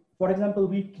 if, for example,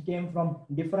 we came from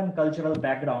different cultural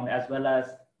background as well as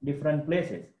different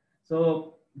places.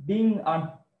 So being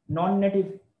a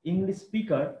non-native English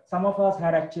speaker, some of us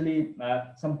had actually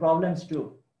some problems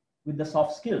too with the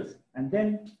soft skills. And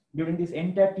then during this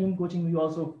entire team coaching, we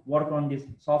also work on these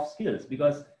soft skills,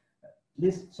 because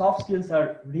these soft skills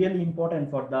are really important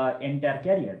for the entire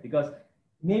career, because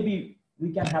maybe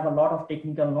we can have a lot of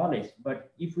technical knowledge,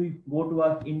 but if we go to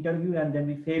an interview and then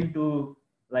we fail to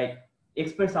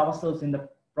express ourselves in the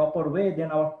proper way,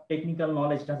 then our technical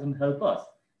knowledge doesn't help us.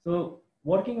 So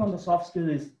working on the soft skills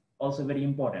is also very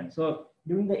important. So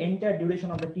during the entire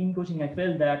duration of the team coaching, I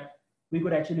felt that we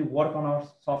could actually work on our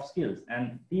soft skills,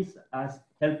 and this has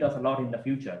helped us a lot in the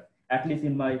future, at least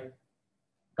in my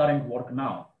current work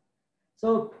now.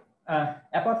 So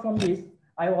apart from this,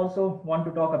 I also want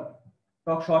to talk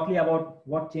shortly about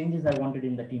what changes I wanted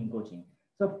in the team coaching.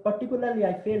 So particularly,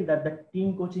 I felt that the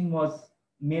team coaching was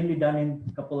mainly done in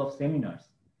a couple of seminars.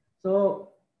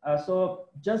 So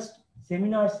just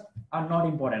seminars are not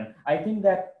important. I think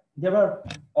that there are,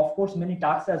 of course, many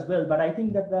tasks as well, but I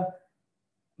think that the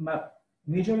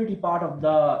majority part of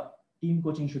the team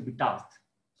coaching should be tasks.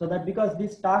 So that because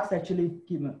these tasks actually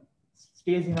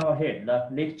stays in our head, the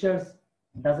lectures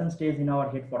doesn't stays in our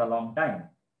head for a long time.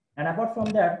 And apart from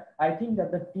that, I think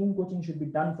that the team coaching should be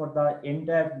done for the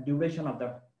entire duration of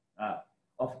the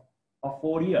of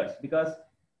 4 years, because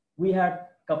we had a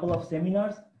couple of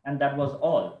seminars and that was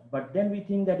all. But then we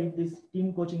think that if this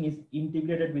team coaching is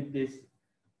integrated with this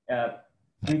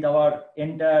with our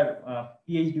entire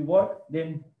PhD work,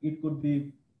 then it could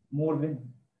be more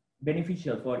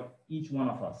beneficial for each one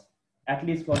of us, at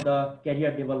least for the career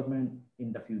development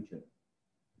in the future.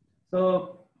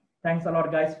 So thanks a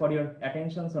lot, guys, for your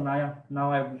attention. So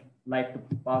now I would like to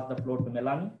pass the floor to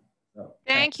Melanie. So,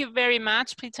 Thank you very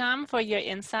much, 𝗿𝗏𝗀, for your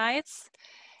insights.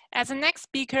 As a next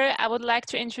speaker, I would like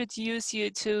to introduce you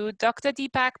to Dr.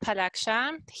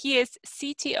 𝗿𝗏𝗀𝗏𝗏. He is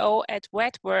CTO at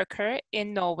𝗦𝗧𝗢𝗏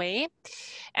in Norway,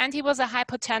 and he was a high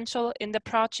potential in the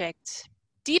project.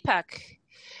 𝗿𝗏𝗀,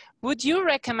 would you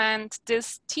recommend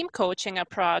this team coaching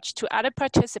approach to other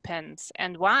participants,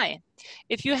 and why?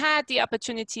 If you had the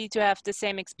opportunity to have the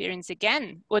same experience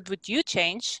again, what would you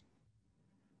change?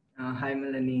 Hi,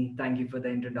 Melanie. Thank you for the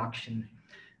introduction.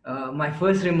 My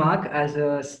first remark as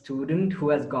a student who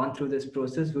has gone through this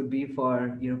process would be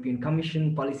for European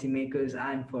Commission, policymakers,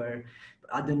 and for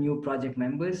other new project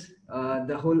members.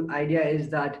 The whole idea is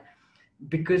that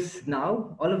because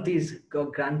now all of these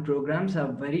grant programs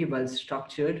are very well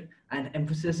structured and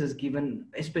emphasis is given,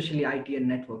 especially IT and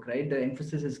network, right? The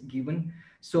emphasis is given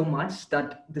so much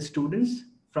that the students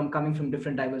coming from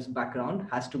different diverse background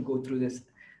has to go through this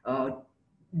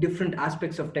different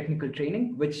aspects of technical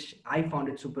training, which I found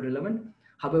it super relevant.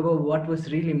 However, what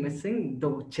was really missing,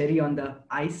 the cherry on the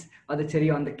ice or the cherry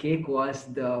on the cake, was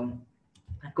the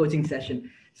coaching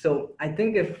session. So I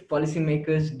think if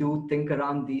policymakers do think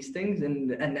around these things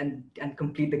and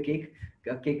complete the cake,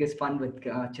 cake is fun with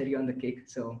cherry on the cake.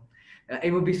 So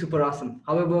it would be super awesome.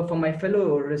 However, for my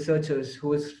fellow researchers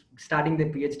who is starting their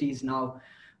PhDs now,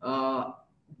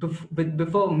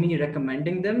 before me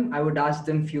recommending them, I would ask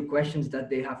them a few questions that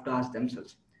they have to ask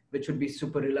themselves, which would be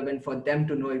super relevant for them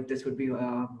to know if this would be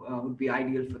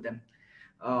ideal for them.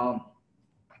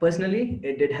 Personally,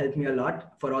 it did help me a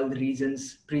lot for all the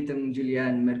reasons 𝗏𝗏𝗀𝗏𝗏, Julia,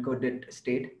 and Mirko did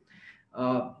state.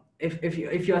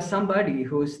 If you're somebody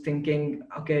who's thinking,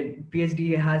 okay,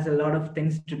 PhD has a lot of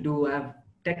things to do, I have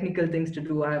technical things to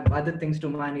do, I have other things to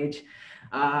manage,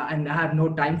 and I have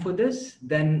no time for this,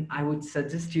 then I would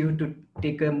suggest you to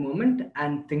take a moment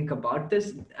and think about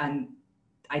this. And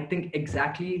I think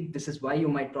exactly this is why you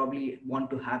might probably want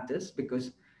to have this,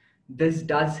 because this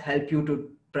does help you to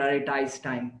prioritize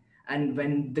time. And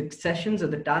when the sessions or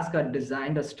the tasks are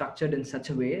designed or structured in such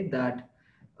a way that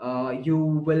you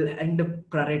will end up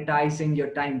prioritizing your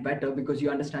time better because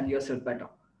you understand yourself better.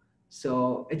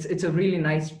 So it's a really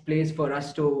nice place for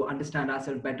us to understand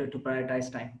ourselves better, to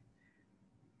prioritize time.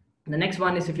 The next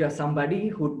one is if you're somebody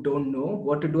who don't know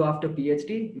what to do after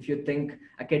PhD. If you think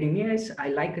academia is, I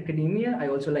like academia, I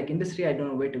also like industry, I don't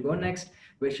know where to go next,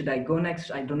 where should I go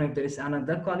next, I don't know if there is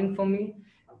another calling for me.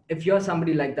 If you're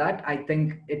somebody like that, I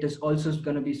think it is also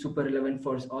going to be super relevant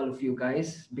for all of you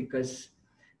guys, because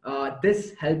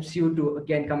this helps you to,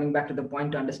 again, coming back to the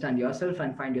point, to understand yourself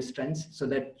and find your strengths so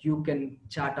that you can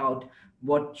chart out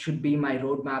what should be my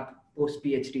roadmap post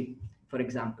PhD, for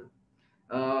example.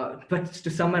 But to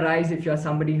summarize, if you're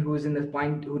somebody who's in the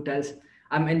point who tells,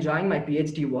 I'm enjoying my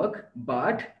PhD work,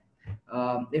 but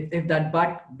if that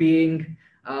but being,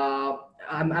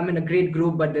 I'm in a great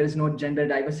group, but there's no gender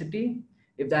diversity.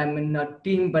 If I'm in a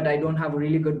team, but I don't have a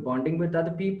really good bonding with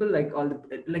other people, like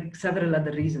several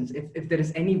other reasons. If there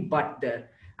is any but there,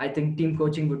 I think team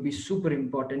coaching would be super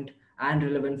important and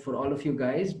relevant for all of you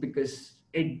guys, because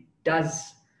it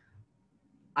does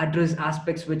address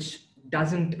aspects which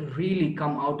doesn't really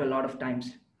come out a lot of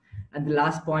times. And the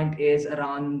last point is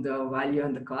around the value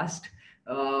and the cost.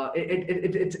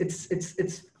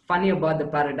 It's funny about the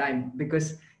paradigm,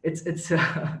 because it's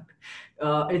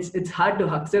hard to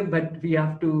accept, but we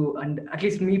have to, and at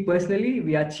least me personally,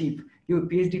 we are cheap. You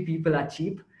PhD people are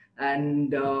cheap,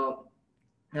 and I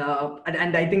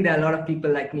think there are a lot of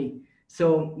people like me.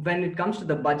 So when it comes to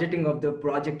the budgeting of the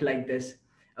project like this,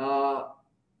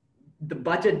 the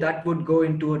budget that would go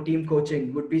into a team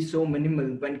coaching would be so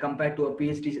minimal when compared to a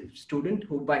PhD student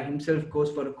who by himself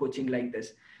goes for a coaching like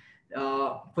this.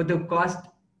 For the cost,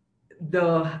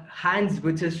 the hands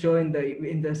which is shown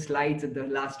in the slides at the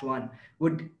last one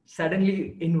would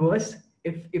suddenly inverse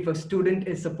if a student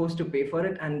is supposed to pay for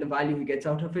it and the value he gets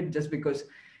out of it, just because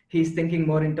he's thinking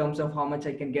more in terms of how much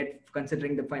I can get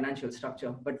considering the financial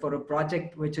structure. But for a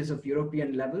project which is of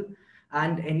European level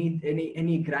and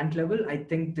any grant level, I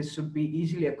think this should be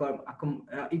easily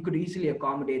you could easily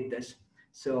accommodate this.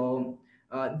 So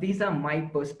these are my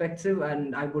perspective,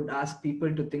 and I would ask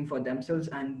people to think for themselves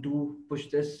and do push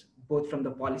this both from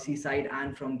the policy side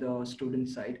and from the student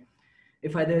side.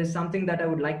 If there is something that I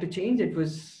would like to change, it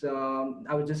was,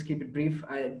 I would just keep it brief.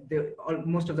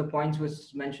 Most of the points was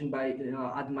mentioned by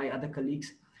my other colleagues.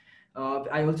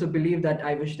 I also believe that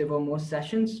I wish there were more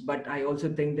sessions, but I also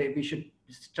think that we should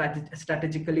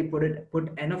strategically put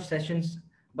enough sessions,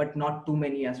 but not too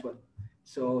many as well.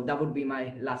 So that would be my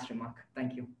last remark.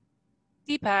 Thank you.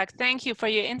 Deepak, thank you for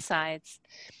your insights.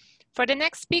 For the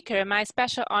next speaker, my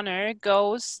special honor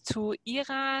goes to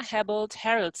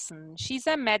𝗂𝗏𝗀𝗀𝗘𝗏𝗧. She's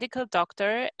a medical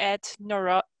doctor at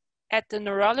the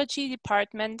neurology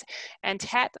department and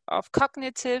head of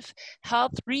cognitive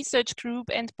health research group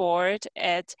and board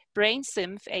at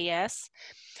𝗿𝗲𝘀𝗀𝗵𝗶.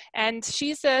 And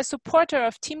she's a supporter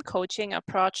of team coaching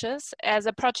approaches as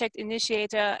a project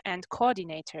initiator and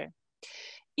coordinator.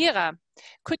 Ira,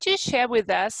 could you share with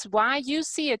us why you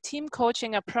see a team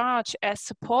coaching approach as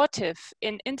supportive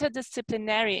in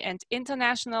interdisciplinary and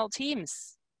international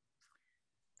teams?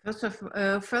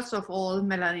 First of all,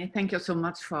 Melanie, thank you so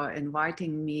much for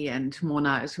inviting me and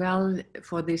Mona as well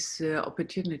for this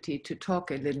opportunity to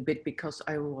talk a little bit, because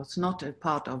I was not a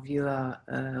part of your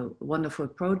wonderful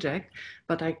project,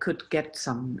 but I could get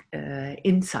some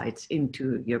insights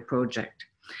into your project.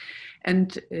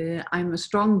 And I'm a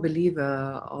strong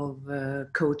believer of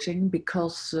coaching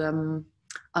because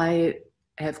I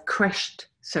have crashed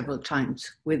several times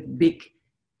with big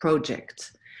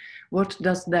projects. What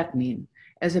does that mean?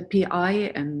 As a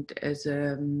PI and as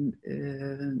a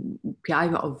PI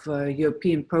of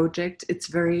European projects, it's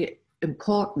very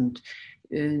important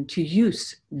to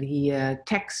use the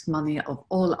tax money of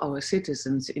all our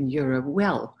citizens in Europe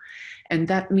well. And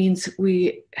that means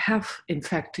we have, in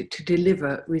fact, to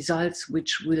deliver results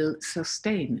which will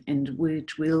sustain and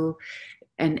which will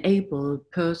enable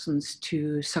persons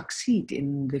to succeed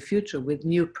in the future with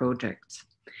new projects.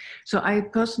 So I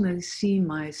personally see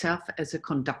myself as a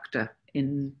conductor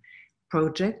in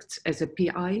projects, as a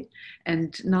PI,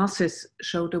 and Narcis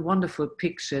showed a wonderful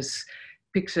picture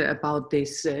about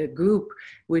this group,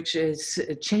 which is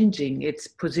changing its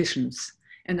positions.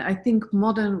 And I think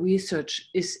modern research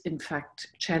is in fact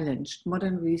challenged.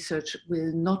 Modern research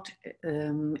will not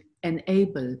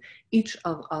enable each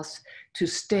of us to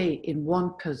stay in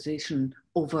one position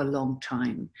over a long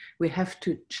time. We have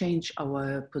to change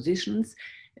our positions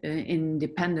in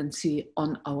dependency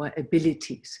on our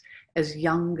abilities. As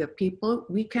younger people,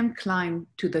 we can climb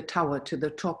to the tower, to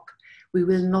the top. We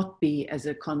will not be as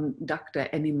a conductor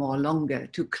anymore longer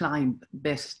to climb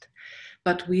best.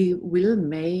 But we will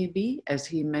maybe, as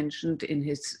he mentioned in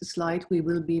his slide, we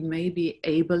will be maybe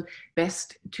able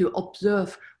best to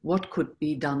observe what could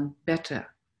be done better.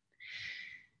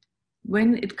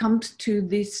 When it comes to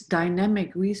these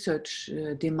dynamic research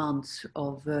demands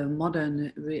of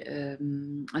modern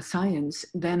science,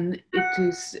 then it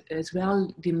is as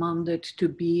well demanded to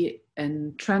be a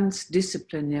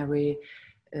transdisciplinary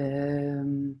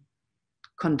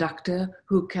conductor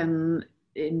who can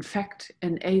in fact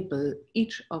enable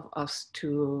each of us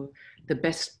to the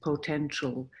best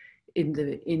potential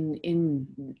in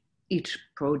each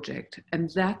project, and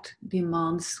that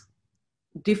demands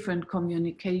different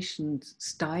communication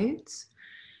styles,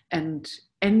 and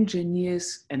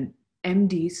engineers and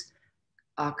MDs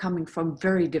are coming from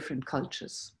very different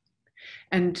cultures,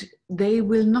 and they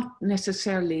will not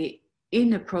necessarily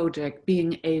in a project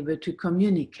being able to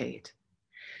communicate.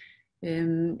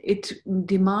 It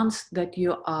demands that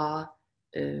you are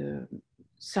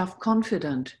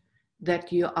self-confident,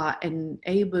 that you are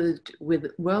enabled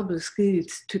with verbal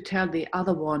skills to tell the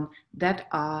other one that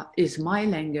is my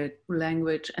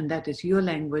language and that is your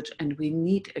language, and we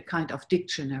need a kind of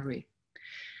dictionary.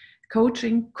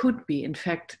 Coaching could be, in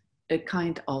fact, a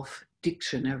kind of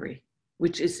dictionary,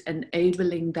 which is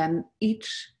enabling then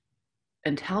each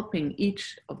and helping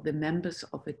each of the members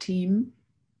of a team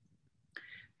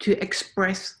to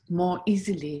express more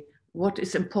easily what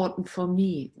is important for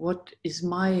me, what is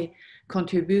my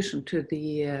contribution to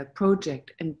the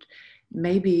project, and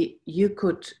maybe you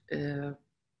could,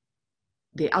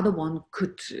 the other one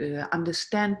could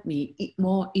understand me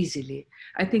more easily.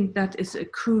 I think that is a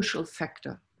crucial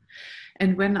factor.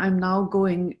 And when I'm now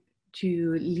going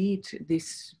to lead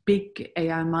this big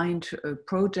AI Mind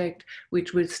project,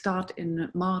 which will start in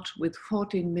March with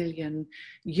 14 million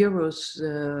euros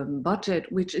budget,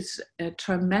 which is a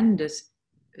tremendous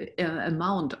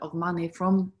amount of money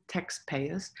from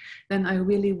taxpayers, then I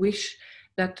really wish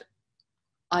that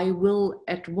I will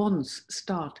at once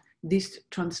start this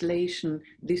translation,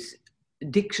 this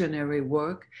dictionary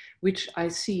work, which I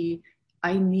see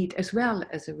I need as well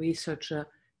as a researcher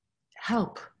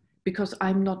help, because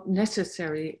I'm not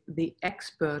necessarily the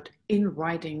expert in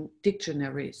writing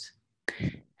dictionaries.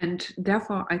 And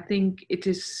therefore, I think it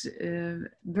is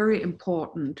very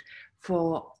important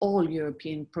for all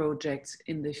European projects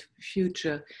in the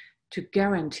future to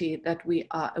guarantee that we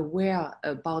are aware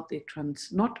about the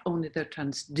not only the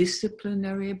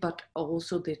transdisciplinary, but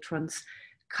also the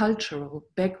transcultural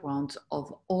backgrounds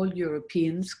of all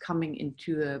Europeans coming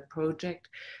into a project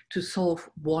to solve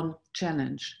one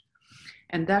challenge.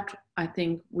 And that, I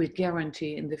think, will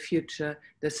guarantee in the future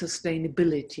the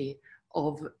sustainability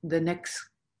of the next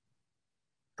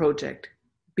project.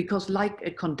 Because like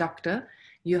a conductor,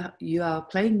 you are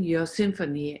playing your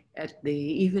symphony at the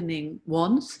evening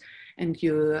once, and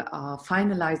you are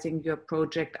finalizing your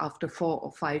project after 4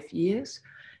 or 5 years.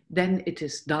 Then it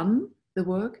is done, the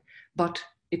work, but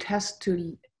it has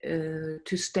to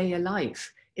stay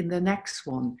alive in the next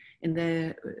one, in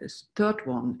the third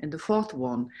one, in the fourth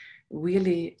one,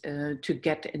 really to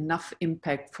get enough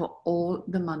impact for all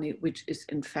the money which is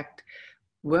in fact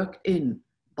worked in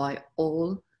by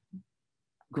all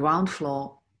ground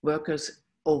floor workers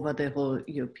over the whole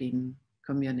European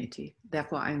community.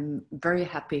 Therefore, I'm very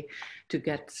happy to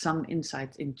get some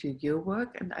insights into your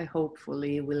work, and I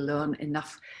hopefully will learn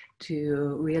enough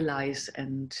to realize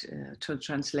and to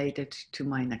translate it to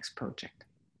my next project.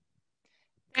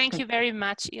 Thank you very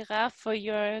much, Ira, for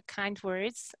your kind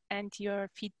words and your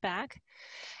feedback.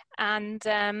 And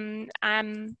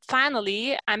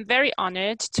finally, I'm very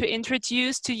honored to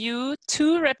introduce to you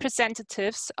 2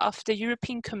 representatives of the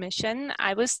European Commission.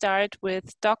 I will start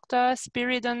with Dr.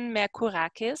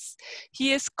 𝗬𝗲𝘀𝗵𝗶.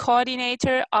 He is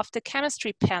coordinator of the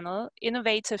chemistry panel,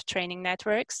 Innovative Training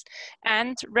Networks,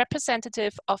 and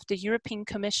representative of the European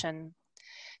Commission.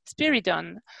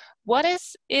 𝗬𝗲𝘀, what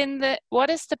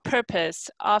is the purpose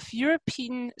of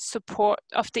European support,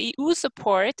 of the EU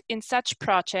support in such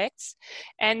projects,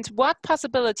 and what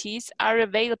possibilities are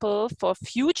available for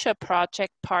future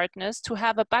project partners to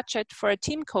have a budget for a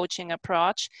team coaching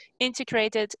approach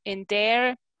integrated in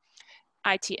their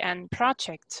ITN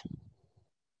project?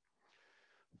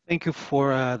 Thank you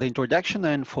for the introduction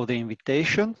and for the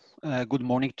invitation. Good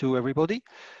morning to everybody.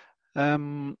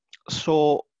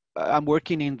 I'm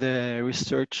working in the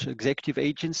Research Executive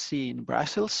Agency in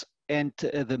Brussels, and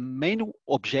the main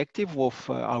objective of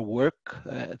our work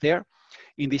there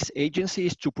in this agency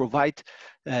is to provide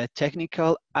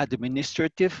technical,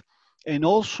 administrative, and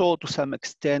also to some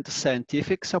extent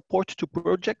scientific support to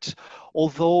projects.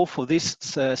 Although for this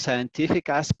scientific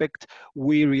aspect,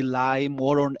 we rely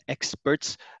more on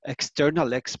experts,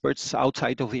 external experts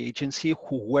outside of the agency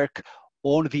who work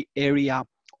on the area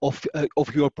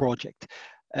of your project.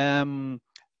 And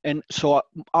so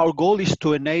our goal is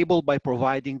to enable, by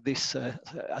providing this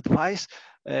advice,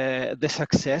 the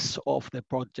success of the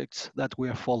projects that we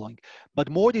are following. But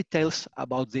more details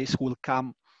about this will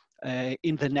come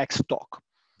in the next talk.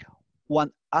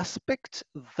 One aspect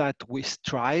that we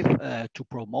strive to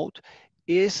promote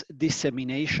is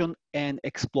dissemination and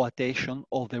exploitation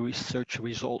of the research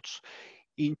results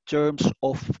in terms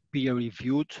of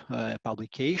peer-reviewed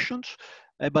publications,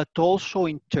 but also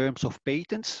in terms of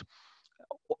patents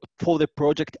for the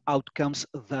project outcomes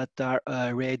that are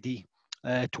ready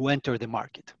to enter the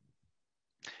market.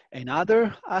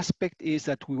 Another aspect is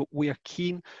that we are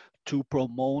keen to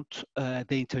promote the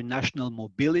international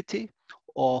mobility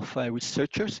of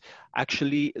researchers.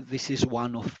 Actually, this is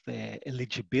one of the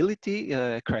eligibility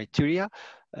criteria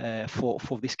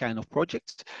for this kind of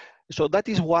projects. So that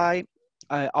is why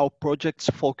our projects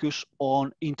focus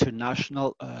on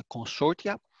international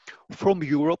consortia from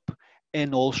Europe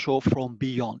and also from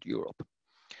beyond Europe.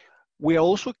 We are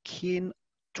also keen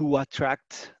to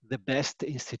attract the best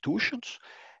institutions.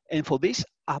 And for this,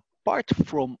 apart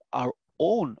from our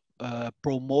own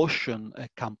promotion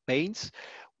campaigns,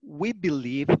 we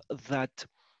believe that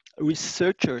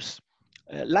researchers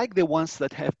like the ones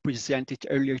that have presented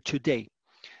earlier today,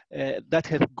 that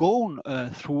have gone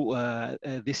through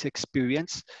this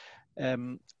experience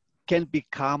can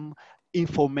become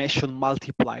information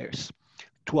multipliers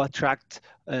to attract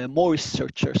more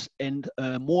researchers and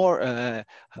more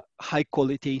high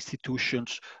quality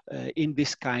institutions in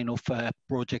this kind of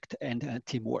project and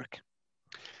teamwork.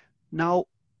 Now,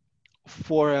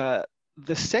 for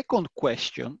the second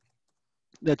question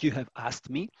that you have asked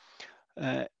me,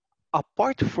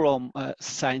 apart from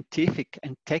scientific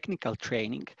and technical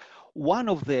training, one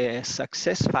of the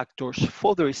success factors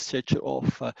for the researcher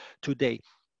of today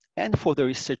and for the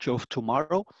researcher of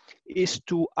tomorrow is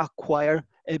to acquire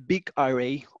a big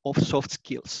array of soft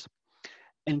skills.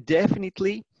 And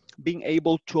definitely being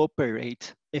able to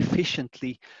operate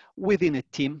efficiently within a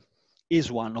team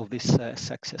is one of these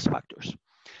success factors.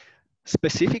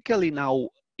 Specifically now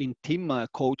in team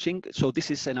coaching. So this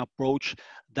is an approach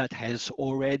that has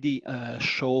already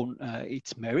shown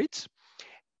its merits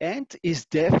and is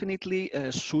definitely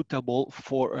suitable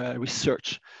for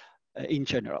research in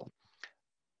general.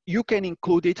 You can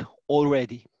include it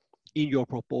already in your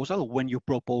proposal when you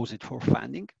propose it for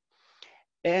funding.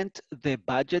 And the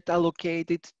budget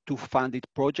allocated to funded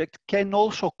project can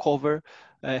also cover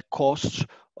costs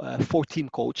for team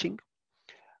coaching,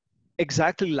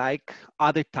 exactly like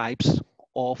other types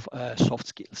of soft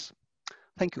skills.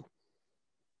 Thank you.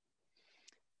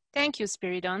 Thank you,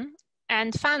 Spiridon.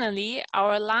 And finally,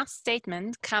 our last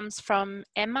statement comes from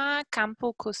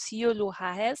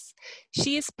𝗂𝗪𝗀𝗀𝗀𝗧𝗧.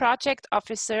 She is project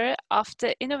officer of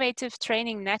the Innovative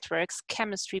Training Networks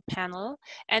Chemistry Panel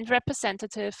and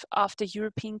representative of the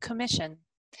European Commission.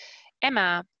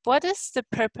 Emma, what is the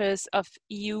purpose of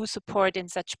EU support in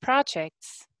such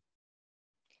projects?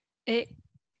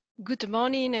 Good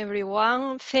morning,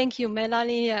 everyone. Thank you,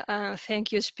 Melanie, and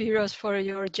thank you, Spiros, for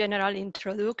your general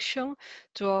introduction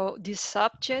to this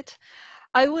subject.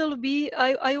 I will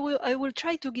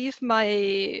try to give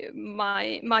my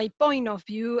point of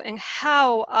view and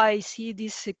how I see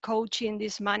this coaching,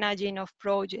 this managing of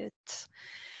projects.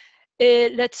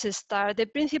 Let's start. The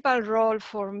principal role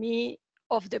for me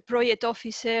of the project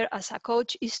officer as a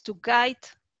coach is to guide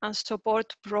and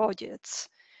support projects.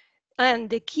 And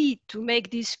the key to make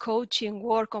this coaching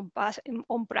work on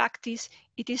practice,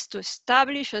 it is to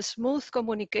establish a smooth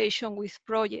communication with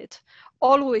projects,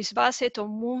 always based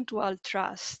on mutual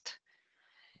trust.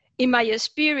 In my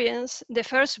experience, the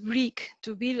first brick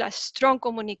to build a strong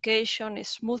communication, a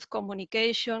smooth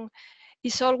communication,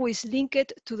 is always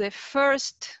linked to the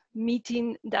first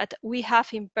meeting that we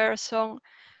have in person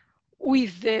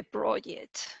with the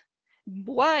project.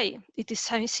 Why? It is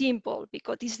simple,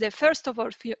 because it's the first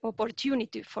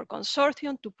opportunity for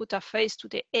consortium to put a face to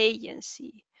the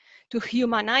agency, to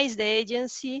humanize the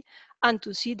agency and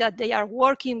to see that they are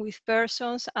working with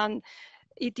persons and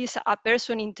it is a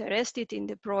person interested in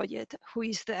the project who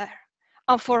is there.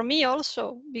 And for me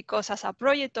also, because as a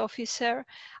project officer,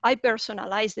 I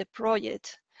personalize the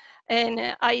project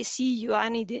and I see you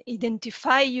and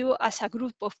identify you as a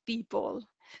group of people.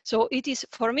 So it is,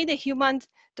 for me, the human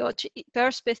touch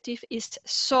perspective is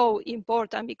so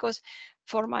important because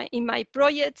in my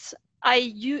projects,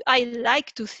 I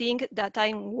like to think that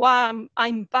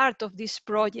I'm part of these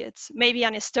projects, maybe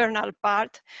an external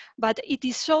part, but it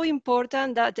is so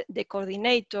important that the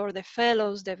coordinator, the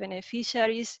fellows, the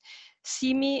beneficiaries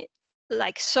see me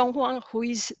like someone who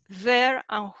is there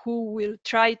and who will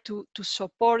try to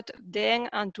support them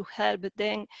and to help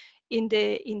them in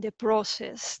the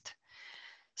process.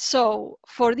 So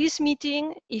for this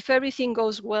meeting, if everything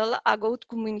goes well, a good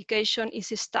communication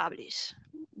is established.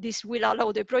 This will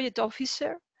allow the project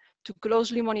officer to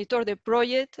closely monitor the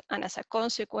project and as a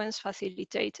consequence,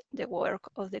 facilitate the work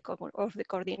of the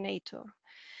coordinator.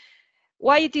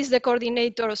 Why is the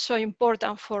coordinator so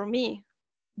important for me?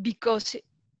 Because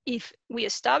if we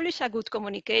establish a good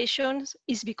communication,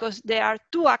 it's because there are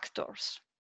two actors.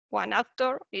 One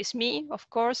actor is me, of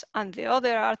course, and the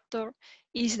other actor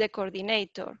is the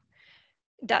coordinator.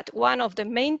 That one of the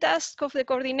main tasks of the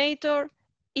coordinator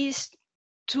is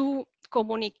to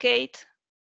communicate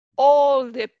all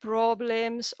the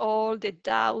problems, all the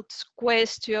doubts,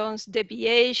 questions,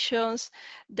 deviations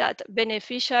that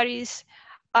beneficiaries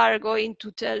are going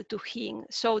to tell to him.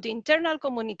 So the internal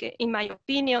communication, in my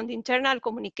opinion, the internal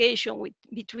communication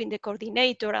between the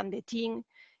coordinator and the team,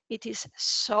 it is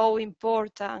so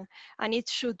important and it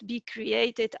should be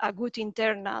created a good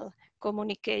internal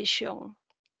communication.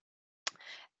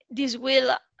 This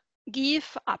will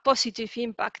give a positive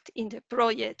impact in the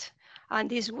project and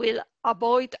this will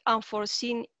avoid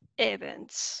unforeseen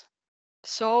events.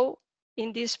 So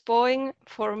in this point,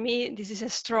 for me, this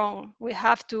is strong. We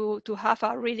have to have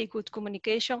a really good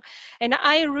communication. And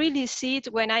I really see it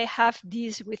when I have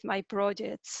this with my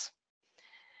projects.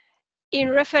 In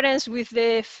reference with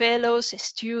the fellows,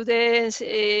 students,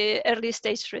 early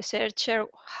stage researcher,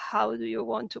 how do you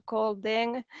want to call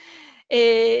them?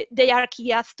 They are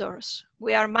key actors.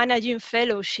 We are managing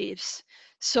fellowships.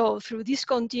 So through this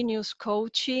continuous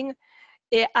coaching,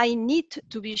 I need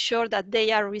to be sure that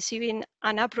they are receiving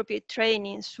an appropriate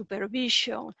training,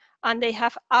 supervision, and they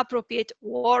have appropriate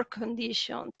work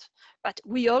conditions. But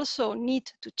we also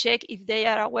need to check if they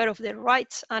are aware of their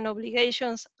rights and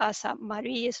obligations as a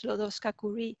Marie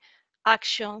Sklodowska-Curie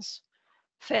Actions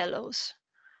Fellows.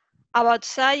 About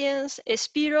science,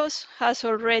 Spiros has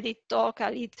already talked a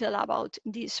little about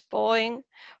this point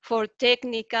for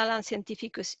technical and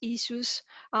scientific issues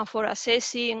and for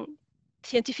assessing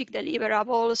scientific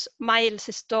deliverables,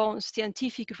 milestones,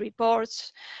 scientific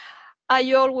reports.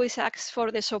 I always ask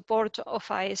for the support of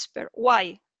a expert.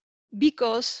 Why?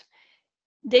 Because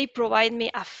they provide me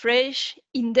a fresh,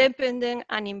 independent,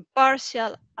 and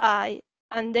impartial eye,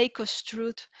 and they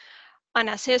construct an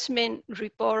assessment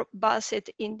report based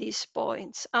in these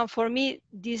points. And for me,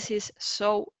 this is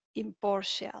so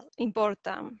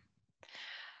important.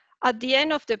 At the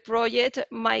end of the project,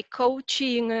 my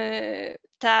coaching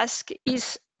task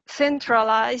is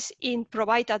centralized in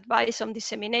provide advice on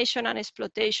dissemination and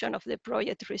exploitation of the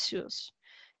project resource,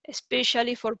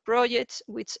 especially for projects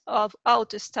with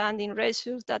outstanding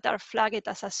results that are flagged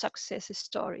as a success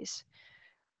stories.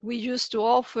 We used to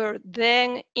offer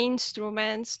then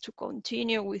instruments to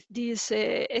continue with these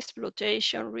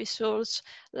exploitation results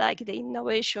like the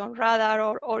Innovation Radar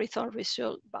or Horizon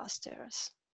Result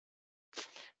Busters.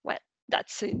 Well,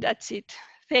 that's it.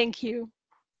 Thank you.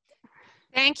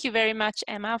 Thank you very much,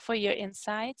 Emma, for your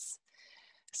insights.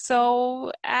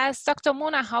 So as Dr.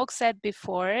 Mona Haug said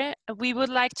before, we would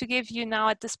like to give you now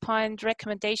at this point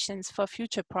recommendations for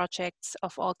future projects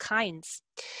of all kinds.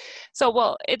 So,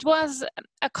 well, it was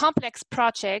a complex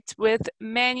project with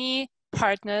many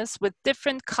partners, with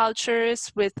different cultures,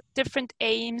 with different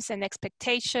aims and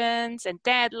expectations and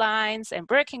deadlines and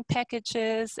working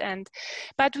packages,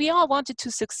 but we all wanted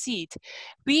to succeed.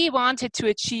 We wanted to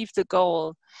achieve the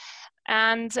goal.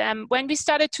 And when we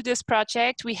started to this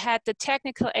project, we had the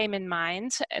technical aim in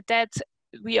mind that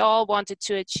we all wanted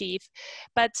to achieve.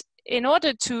 But in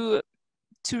order to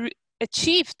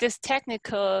achieve this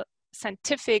technical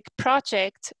scientific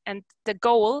project and the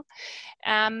goal,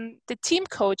 the team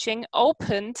coaching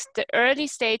opened the early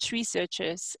stage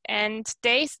researchers, and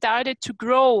they started to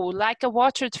grow like a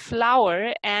watered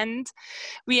flower, and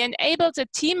we enabled a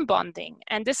team bonding,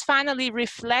 and this finally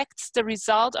reflects the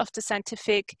result of the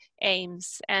scientific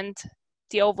aims and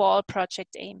the overall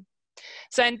project aim.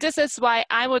 So, and this is why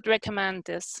I would recommend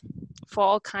this for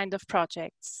all kinds of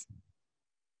projects.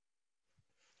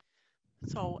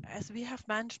 So, as we have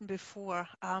mentioned before,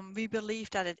 we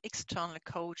believe that an external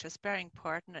coach, a sparring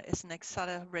partner, is an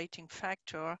accelerating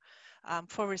factor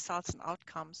for results and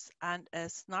outcomes. And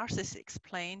as Narcis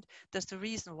explained, there's the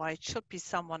reason why it should be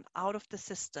someone out of the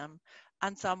system,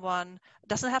 and someone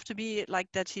doesn't have to be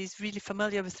like that he's really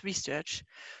familiar with research.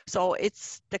 So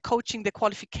it's the coaching, the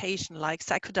qualification, like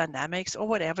psychodynamics or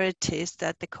whatever it is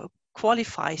that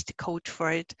qualifies the coach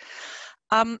for it.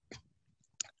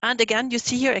 And again, you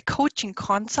see here a coaching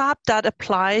concept that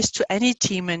applies to any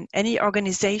team in any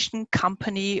organization,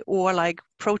 company, or like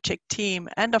project team.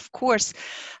 And of course,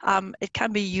 it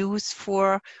can be used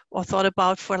for or thought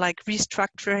about for like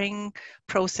restructuring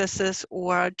processes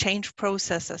or change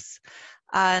processes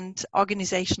and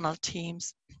organizational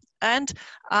teams. And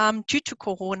due to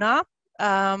Corona,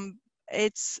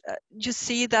 you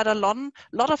see that a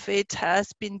lot of it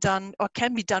has been done or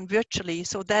can be done virtually.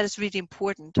 So that is really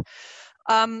important.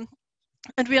 And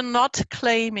we are not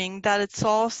claiming that it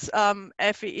solves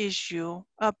every issue,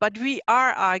 but we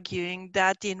are arguing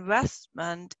that the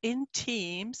investment in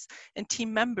teams and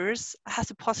team members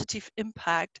has a positive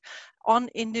impact on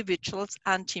individuals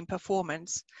and team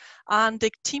performance. And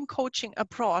the team coaching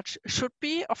approach should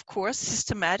be, of course,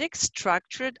 systematic,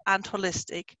 structured, and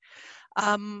holistic.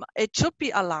 It should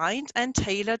be aligned and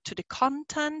tailored to the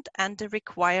content and the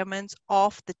requirements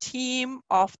of the team,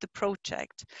 of the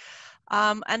project.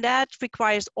 And that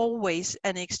requires always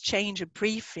an exchange, a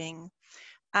briefing.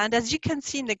 And as you can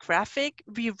see in the graphic,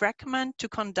 we recommend to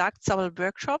conduct several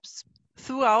workshops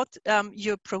throughout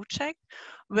your project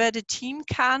where the team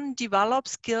can develop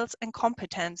skills and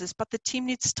competences, but the team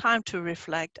needs time to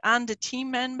reflect. And the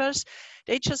team members,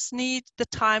 they just need the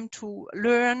time to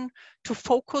learn, to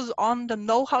focus on the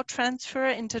know-how transfer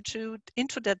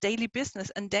into their daily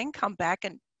business, and then come back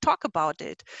and talk about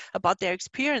it, about their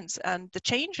experience and the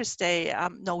changes they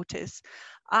notice.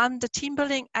 And the team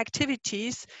building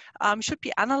activities should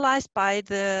be analyzed by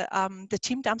the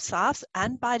team themselves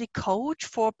and by the coach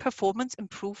for performance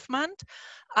improvement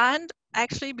and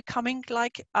actually becoming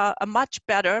like a much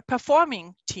better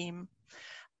performing team.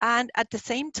 And at the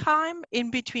same time,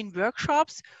 in between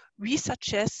workshops, we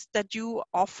suggest that you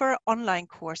offer online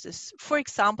courses. For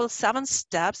example, 7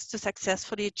 steps to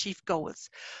successfully achieve goals,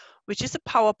 which is a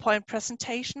PowerPoint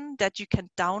presentation that you can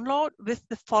download with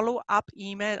the follow-up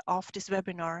email of this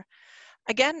webinar.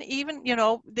 Again, even, you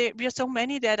know, there are so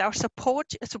many that are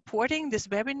supporting this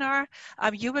webinar.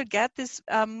 You will get this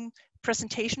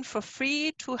presentation for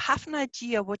free to have an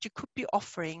idea what you could be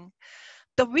offering.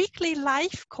 The weekly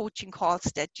live coaching calls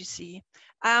that you see,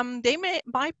 they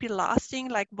might be lasting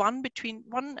like between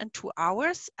 1 and 2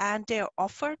 hours, and they are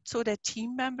offered so that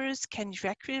team members can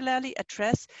regularly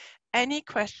address any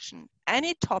question,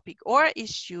 any topic or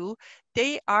issue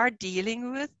they are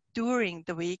dealing with during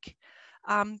the week.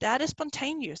 That is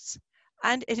spontaneous,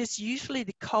 and it is usually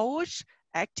the coach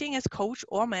acting as coach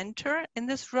or mentor in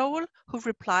this role who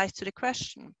replies to the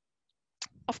question.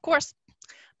 Of course,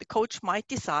 the coach might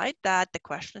decide that the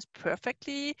question is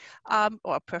perfectly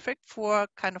or perfect for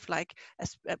kind of like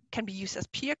can be used as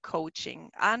peer coaching,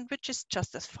 and which is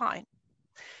just as fine.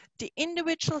 The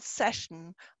individual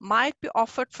session might be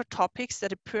offered for topics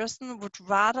that a person would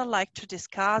rather like to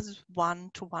discuss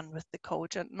one-to-one with the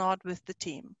coach and not with the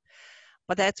team.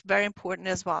 But that's very important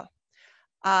as well.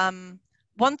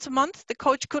 Once a month, the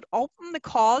coach could open the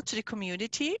call to the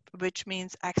community, which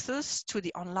means access to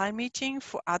the online meeting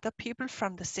for other people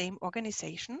from the same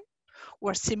organization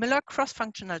or similar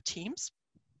cross-functional teams,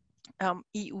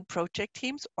 EU project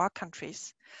teams or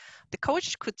countries. The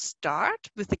coach could start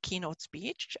with the keynote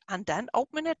speech and then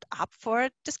open it up for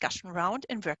a discussion round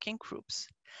in working groups.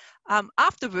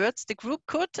 Afterwards, the group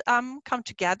could come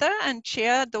together and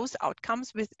share those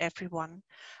outcomes with everyone.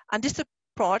 And this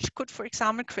approach could, for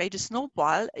example, create a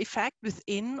snowball effect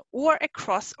within or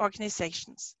across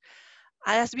organizations.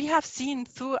 As we have seen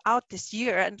throughout this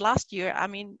year and last year, I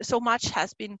mean, so much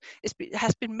has been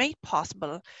made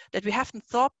possible that we haven't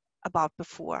thought about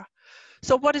before.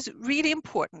 So what is really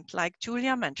important, like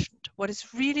Julia mentioned, what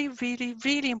is really, really,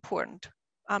 really important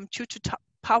due to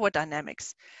power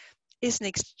dynamics is an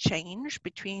exchange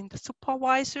between the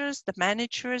supervisors, the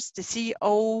managers, the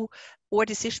CEO, or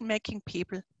decision-making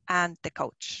people and the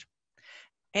coach,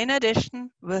 in addition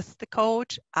with the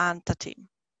coach and the team.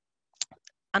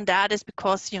 And that is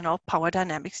because, you know, power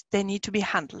dynamics, they need to be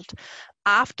handled.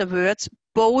 Afterwards,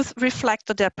 both reflect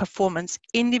on their performance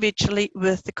individually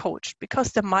with the coach,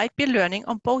 because there might be learning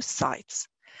on both sides.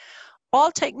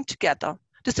 All taken together,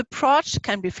 this approach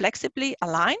can be flexibly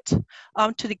aligned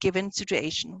to the given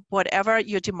situation, whatever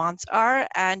your demands are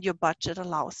and your budget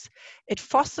allows. It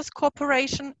fosters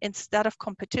cooperation instead of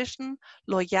competition,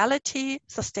 loyalty,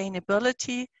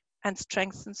 sustainability, and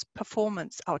strengthens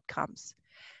performance outcomes.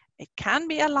 It can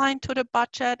be aligned to the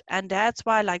budget, and that's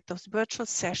why like those virtual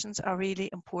sessions are really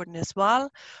important as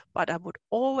well. But I would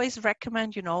always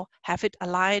recommend, you know, have it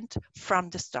aligned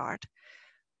from the start.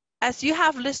 As you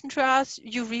have listened to us,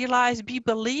 you realize we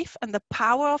believe in the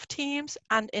power of teams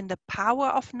and in the power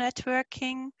of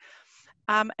networking,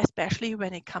 especially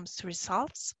when it comes to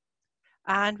results.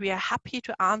 And we are happy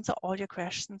to answer all your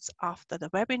questions after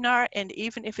the webinar. And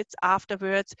even if it's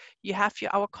afterwards, you have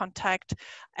our contact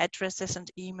addresses and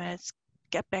emails.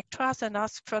 Get back to us and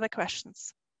ask further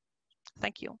questions.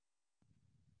 Thank you.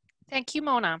 Thank you,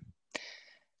 Mona.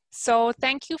 So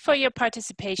thank you for your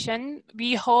participation.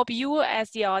 We hope you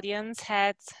as the audience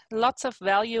had lots of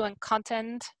value and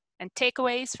content and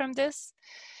takeaways from this.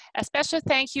 A special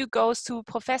thank you goes to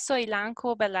Professor 𝗖𝗛𝗀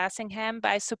𝗵𝗏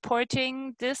by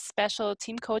supporting this special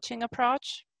team coaching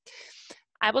approach.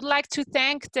 I would like to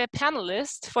thank the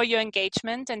panelists for your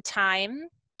engagement and time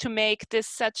to make this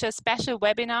such a special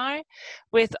webinar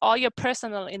with all your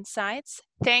personal insights.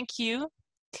 Thank you.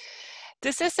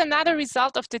 This is another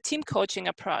result of the team coaching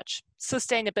approach.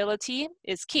 Sustainability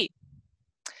is key.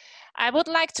 I would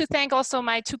like to thank also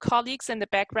my two colleagues in the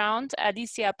background,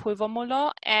 Alicia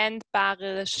Pulvermuller and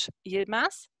𝗵𝗏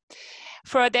Yilmaz,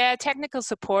 for their technical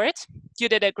support. You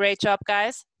did a great job,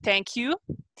 guys. Thank you.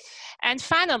 And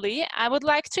finally, I would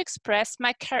like to express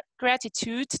my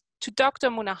gratitude to Dr.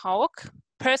 Mona Haug,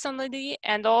 personally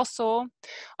and also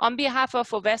on behalf of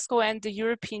Ovesco and the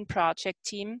European project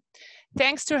team.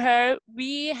 Thanks to her,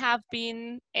 we have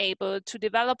been able to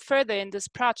develop further in this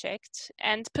project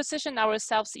and position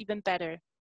ourselves even better.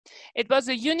 It was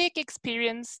a unique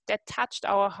experience that touched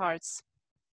our hearts.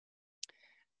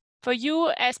 For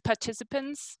you as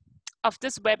participants of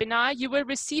this webinar, you will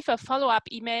receive a follow-up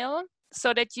email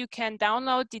so that you can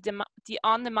download the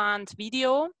on-demand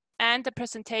video and the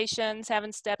presentation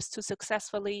 7 steps to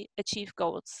successfully achieve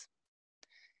goals.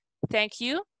 Thank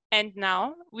you. And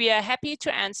now we are happy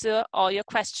to answer all your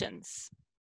questions.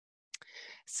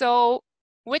 So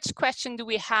which question do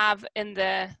we have in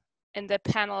the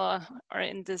panel or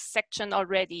in this section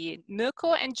already?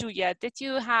 Mirko and Julia, did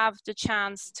you have the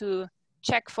chance to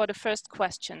check for the first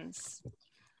questions?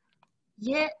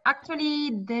 Yeah,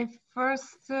 actually the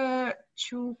first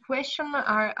 2 questions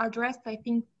are addressed, I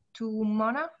think, to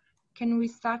Mona. Can we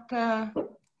start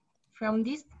from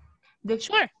this?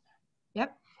 Sure.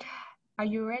 Yep. Are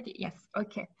you ready? Yes,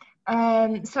 okay.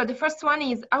 So the first one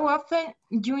is, how often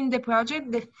during the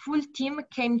project the full team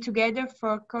came together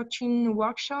for coaching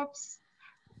workshops?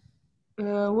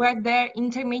 Were there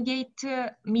intermediate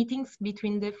meetings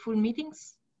between the full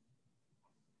meetings?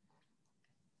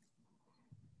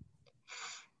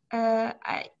 You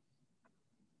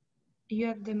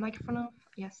have the microphone off?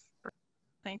 Yes.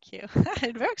 Thank you.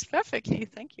 It works perfectly.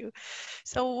 Thank you.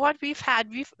 So what we've had,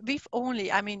 we've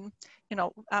only, I mean, you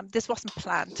know, this wasn't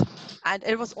planned, and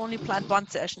it was only planned one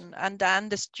session, and then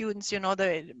the students, you know,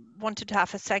 they wanted to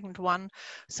have a second one.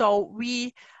 So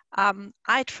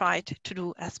I tried to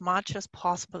do as much as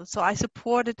possible. So I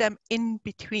supported them in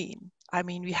between. I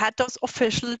mean, we had those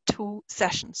official 2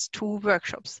 sessions, 2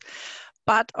 workshops,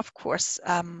 but of course,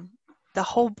 the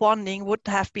whole bonding wouldn't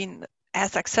have been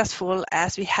as successful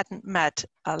as we hadn't met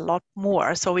a lot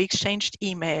more. So we exchanged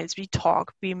emails, we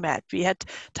talked, we met, we had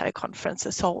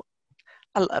teleconferences, so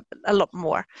a lot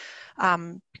more.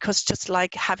 Because just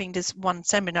like having this one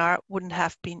seminar wouldn't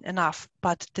have been enough,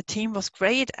 but the team was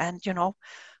great, and you know,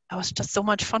 it was just so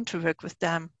much fun to work with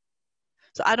them.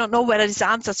 So I don't know whether this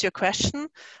answers your question.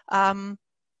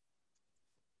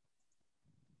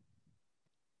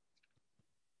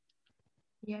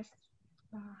 Yes.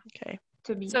 Okay.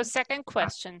 So second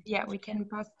question. Yeah, we can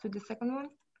pass to the second one.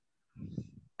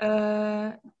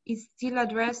 It's still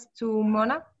addressed to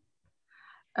Mona.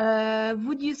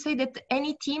 Would you say that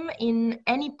any team in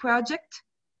any project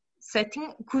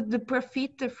setting could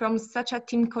profit from such a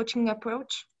team coaching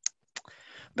approach?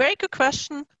 Very good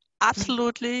question.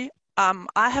 Absolutely.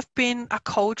 I have been a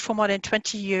coach for more than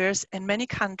 20 years in many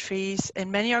countries, in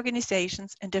many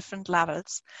organizations, in different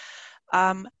levels.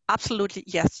 Absolutely,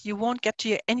 yes. You won't get to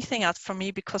hear anything else from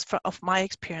me because of my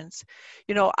experience.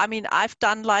 You know, I mean, I've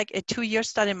done like a 2-year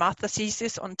study master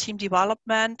thesis on team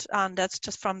development, and that's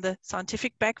just from the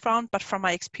scientific background, but from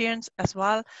my experience as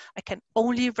well, I can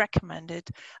only recommend it.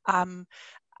 And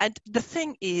the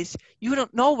thing is, you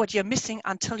don't know what you're missing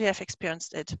until you have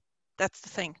experienced it. That's the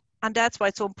thing. And that's why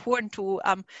it's so important to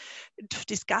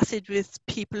discuss it with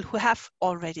people who have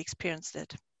already experienced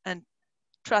it, and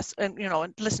trust, and you know,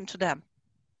 and listen to them.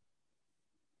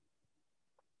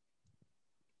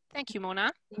 Thank you,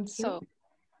 Mona. Thank you. So,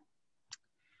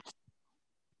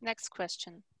 next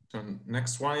question. So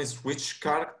next one is, which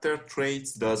character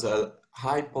traits does a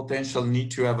high potential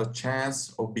need to have a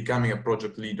chance of becoming a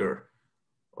project leader?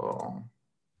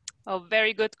 Oh,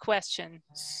 very good question.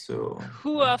 So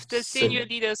who of the senior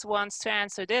leaders wants to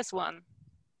answer this one?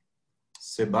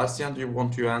 Sebastian, do you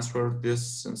want to answer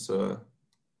this, since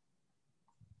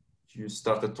you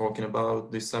started talking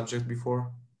about this subject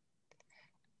before?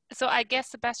 So I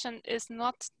guess Sebastian is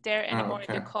not there anymore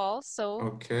in the call, so.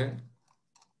 Okay.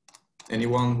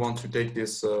 Anyone want to take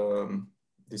this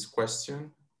this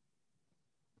question?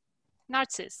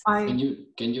 Narcis. Can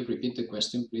you repeat the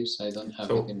question, please? I don't have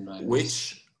it in mind.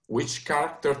 Which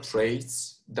character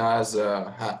traits does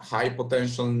a high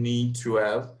potential need to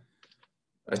have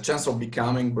a chance of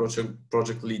becoming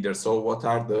project leader? So what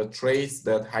are the traits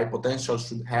that high potential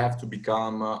should have to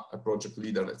become a project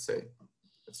leader, let's say?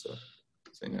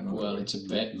 Well, it's a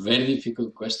very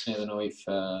difficult question. I don't know if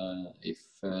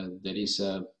there is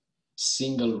a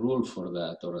single rule for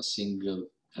that or a single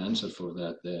answer for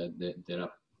that. There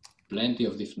are plenty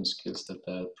of different skills that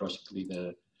a project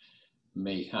leader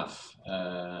may have.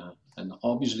 And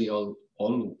obviously all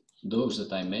those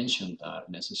that I mentioned are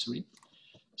necessary.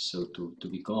 So to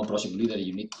become a project leader,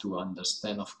 you need to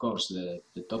understand, of course, the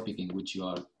topic in which you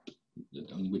are,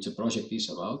 in which a project is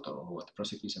about, or what the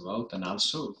project is about, and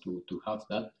also to have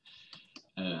that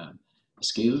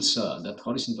skills, that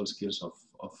horizontal skills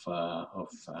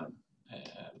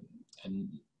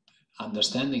and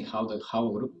understanding how a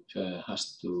group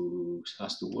has to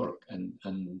work,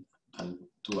 and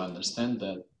to understand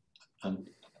that,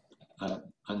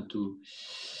 and to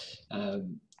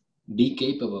be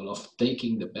capable of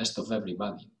taking the best of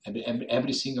everybody.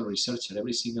 Every single researcher,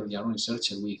 every single young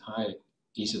researcher we hire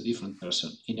is a different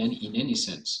person in any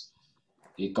sense.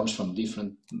 It comes from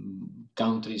different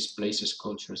countries, places,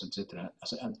 cultures, etc.,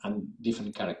 and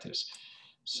different characters.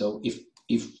 So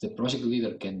if the project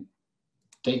leader can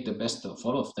take the best of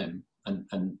all of them,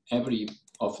 and every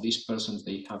of these persons,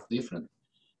 they have different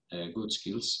good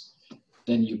skills,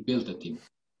 then you build a team.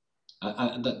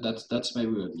 That's my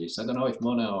view, at least. I don't know if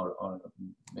Mona or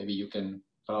maybe you can,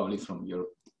 probably from your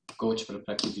coach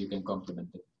perspective, you can complement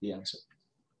the answer.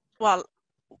 Well,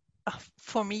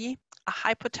 for me, a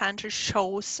high potential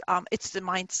shows it's the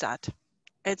mindset.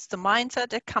 It's the mindset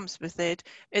that comes with it.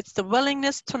 It's the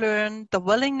willingness to learn, the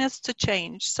willingness to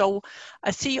change. So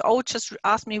a CEO just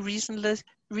asked me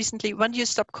recently, when do you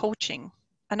stop coaching?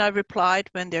 And I replied,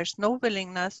 when there's no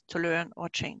willingness to learn or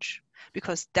change,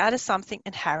 because that is something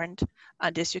inherent,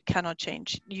 and this you cannot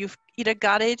change. You've either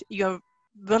got it, you're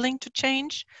willing to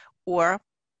change, or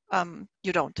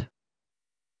you don't.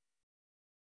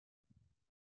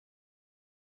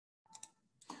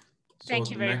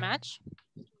 Thank you very much.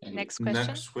 Next question.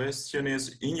 Next question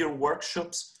is, in your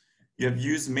workshops, you have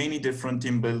used many different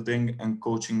team building and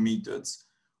coaching methods.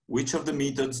 Which of the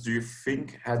methods do you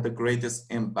think had the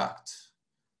greatest impact?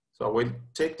 So I will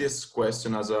take this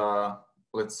question as a,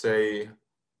 let's say,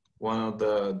 one of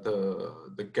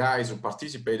the guys who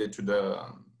participated to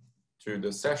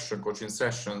the session, coaching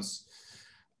sessions.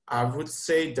 I would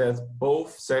say that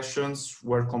both sessions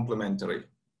were complementary,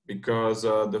 because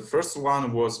the first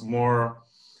one was more,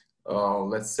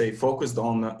 let's say, focused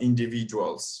on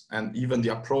individuals, and even the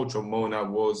approach of Mona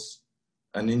was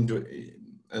an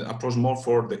approach more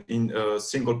for the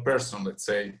single person, let's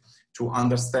say, to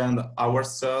understand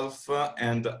ourselves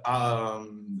and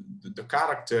the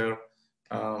character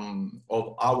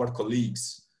of our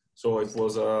colleagues. So it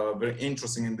was very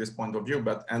interesting in this point of view.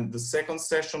 And the second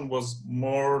session was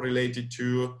more related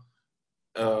to,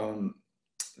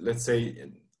 let's say,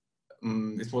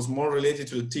 it was more related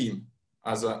to the team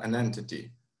as an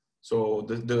entity. So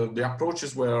the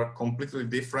approaches were completely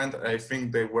different. I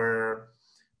think they were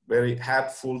very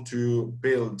helpful to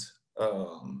build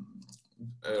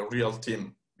a real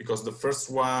team, because the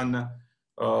first one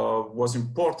was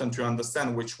important to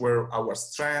understand which were our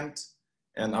strengths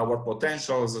and our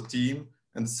potential as a team.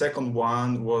 And the second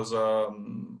one was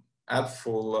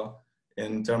helpful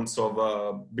in terms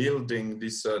of building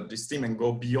this team and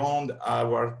go beyond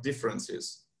our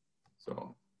differences.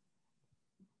 So.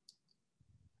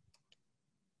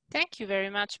 Thank you very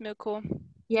much, Mirko.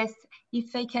 Yes,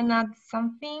 if I can add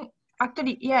something.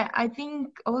 Actually, yeah, I think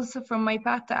also from my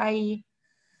part, I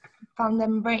found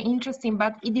them very interesting,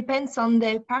 but it depends on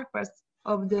the purpose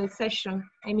of the session.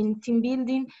 I mean, team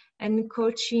building and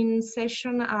coaching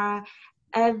session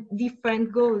have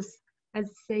different goals,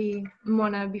 as say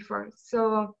Mona before.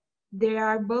 So they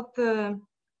are both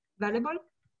valuable,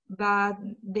 but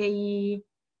they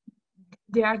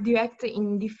are direct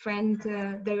in different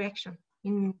direction,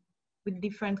 with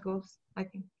different goals, I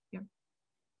think. Yeah.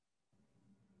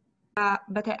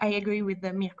 But I agree with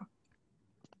Mirko.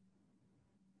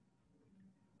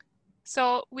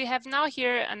 So we have now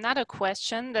here another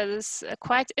question that is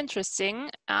quite interesting.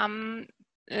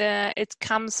 It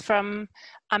comes from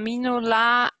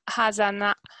Aminullah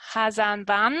Hassanband,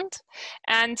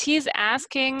 and he's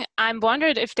asking, I'm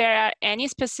wondering if there are any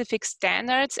specific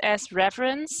standards as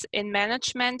reference in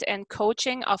management and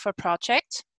coaching of a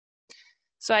project.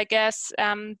 So I guess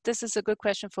this is a good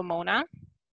question for Mona.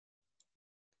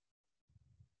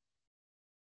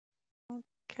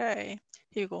 Okay,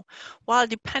 here you go. Well,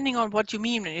 depending on what you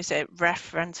mean when you say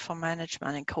reference for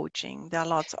management and coaching, there are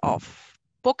lots of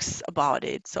books about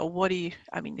it. So what do you,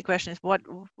 I mean, the question is, what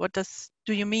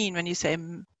do you mean when you say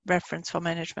reference for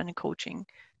management and coaching?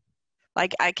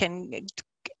 Like, I can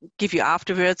give you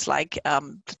afterwards, like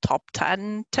the top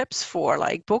 10 tips for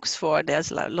like books for,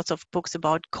 there's lots of books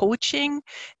about coaching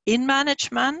in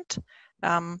management.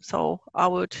 So I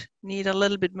would need a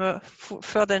little bit more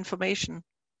further information.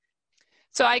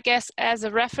 So I guess as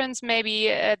a reference, maybe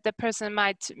the person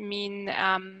might mean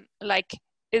like,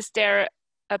 is there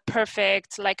a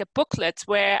perfect, like a booklet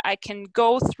where I can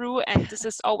go through and this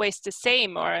is always the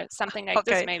same, or something like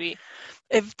this maybe?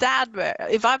 If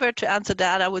I were to answer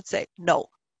that, I would say no,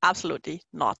 absolutely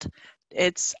not.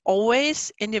 It's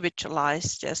always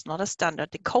individualized. There's not a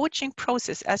standard. The coaching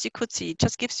process, as you could see,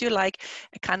 just gives you like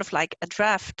a kind of like a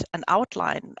draft, an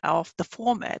outline of the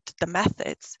format, the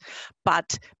methods.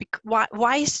 But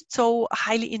why is it so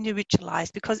highly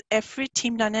individualized? Because every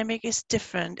team dynamic is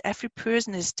different. Every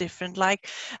person is different. Like,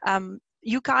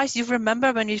 you guys, you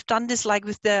remember when we've done this, like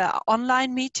with the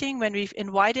online meeting, when we've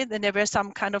invited and there were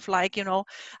some kind of like, you know,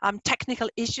 technical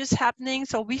issues happening.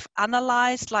 So we've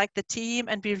analyzed like the team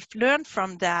and we've learned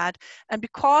from that. And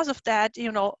because of that,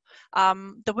 you know,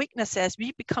 the weaknesses,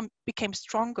 we became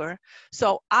stronger.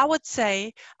 So I would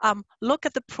say, look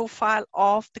at the profile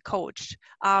of the coach.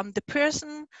 The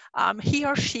person, he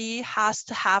or she has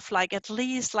to have like at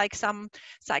least like some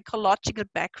psychological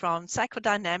background,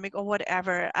 psychodynamic or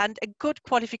whatever, and a good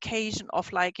qualification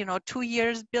of like, you know, 2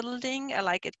 years building,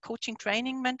 like a coaching,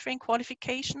 training, mentoring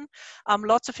qualification,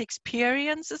 lots of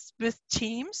experiences with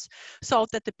teams so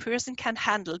that the person can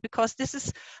handle, because this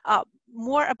is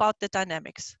more about the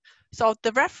dynamics. So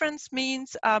the reference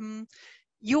means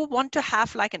you want to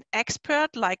have like an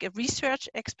expert, like a research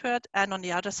expert, and on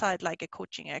the other side, like a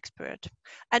coaching expert.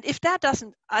 And if that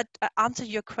doesn't answer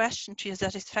your question to your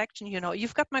satisfaction, you know,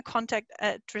 you've got my contact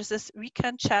addresses. We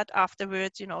can chat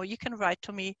afterwards, you know, you can write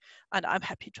to me and I'm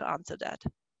happy to answer that.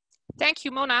 Thank you,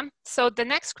 Mona. So the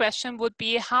next question would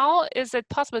be, how is it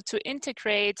possible to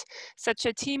integrate such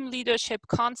a team leadership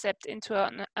concept into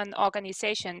an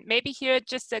organization? Maybe here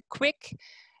just a quick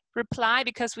reply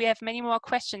because we have many more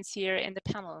questions here in the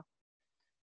panel.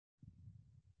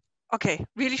 Okay,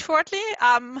 really shortly,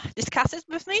 discuss it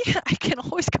with me. I can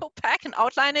always go back and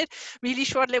outline it really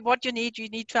shortly. What you need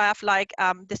to have like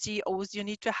the CEOs, you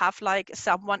need to have like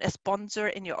someone, a sponsor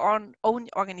in your own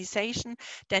organization,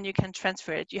 then you can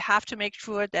transfer it. You have to make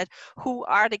sure that who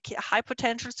are the key high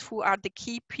potentials, who are the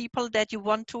key people that you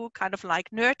want to kind of like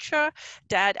nurture,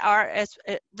 that are as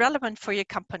relevant for your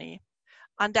company.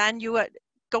 And then you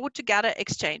go together,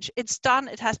 exchange. It's done,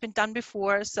 it has been done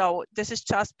before, so this is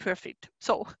just perfect.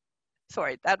 So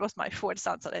sorry, that was my short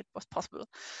answer. That was possible.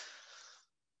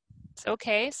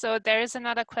 Okay, so there is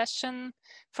another question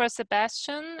for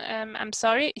Sebastian. I'm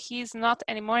sorry, he's not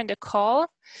anymore in the call,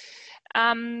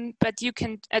 but you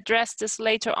can address this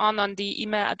later on the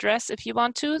email address if you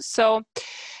want to. So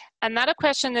another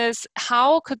question is,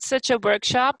 how could such a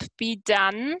workshop be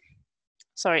done?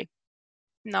 Sorry,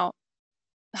 no.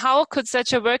 How could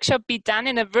such a workshop be done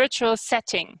in a virtual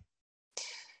setting?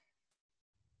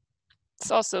 It's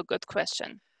also a good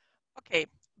question. Okay,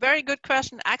 very good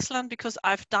question. Excellent, because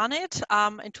I've done it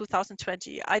in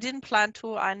 2020. I didn't plan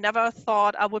to. I never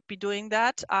thought I would be doing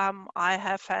that. I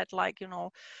have had like, you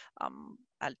know,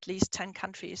 at least 10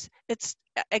 countries. It's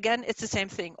again, it's the same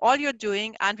thing. All you're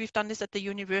doing, and we've done this at the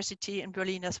university in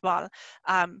Berlin as well.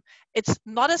 It's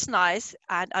not as nice,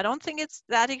 and I don't think it's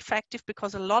that effective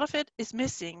because a lot of it is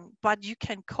missing, but you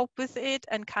can cope with it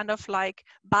and kind of like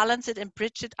balance it and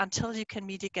bridge it until you can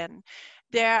meet again.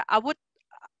 There, I would,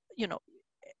 you know,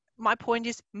 my point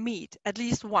is meet at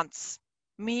least once.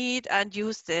 Meet and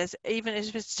use this, even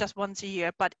if it's just once a year.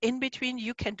 But in between,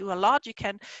 you can do a lot. You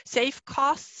can save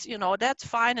costs, you know, that's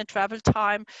fine, and travel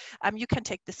time. You can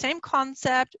take the same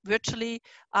concept virtually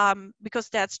because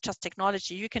that's just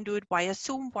technology. You can do it via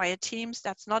Zoom, via Teams.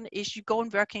 That's not an issue. Go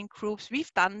and work in groups.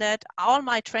 We've done that. All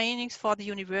my trainings for the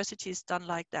university is done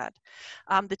like that.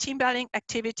 The team building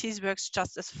activities works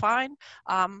just as fine.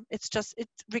 It's just, it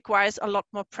requires a lot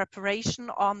more preparation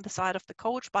on the side of the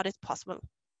coach, but it's possible.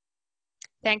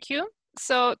 Thank you.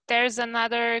 So there's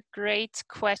another great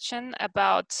question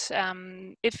about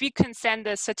if we can send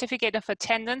a certificate of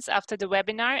attendance after the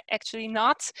webinar. Actually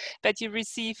not, but you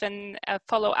receive a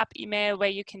follow-up email where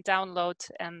you can download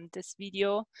this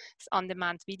video, this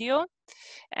on-demand video,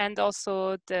 and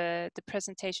also the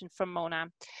presentation from Mona.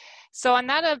 So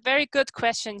another very good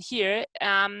question here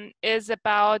is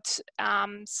about,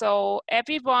 so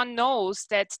everyone knows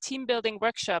that team building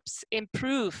workshops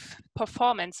improve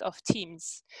performance of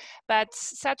teams, but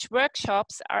such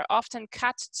workshops are often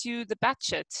cut to the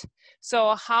budget.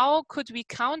 So how could we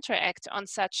counteract on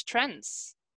such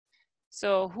trends?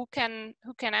 So who can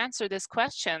answer this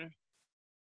question?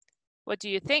 What do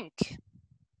you think?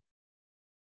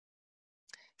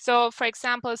 So, for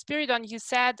example, Spiridon, you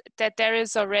said that there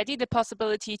is already the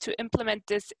possibility to implement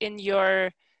this in your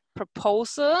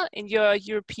proposal, in your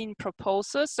European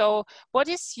proposal. So what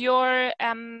is your,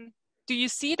 do you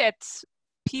see that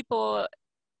people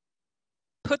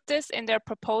put this in their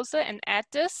proposal and add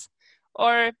this?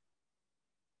 Or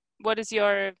what is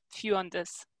your view on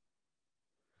this?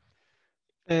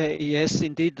 Yes,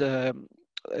 indeed.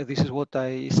 This is what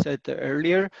I said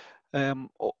earlier.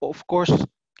 Of course,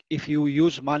 if you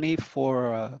use money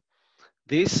for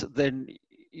this, then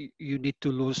you need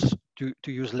to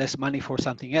use less money for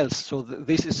something else. So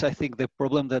this is, I think, the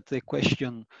problem that the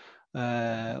question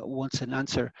wants an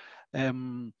answer.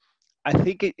 I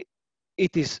think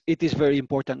it is very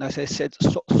important. As I said,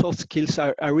 soft skills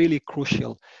are really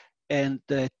crucial, and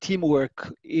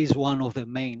teamwork is one of the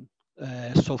main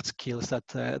soft skills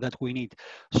that we need.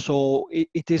 So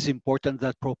it is important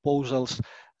that proposals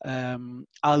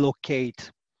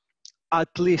allocate at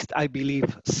least, I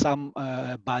believe, some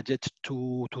budget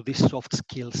to these soft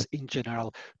skills in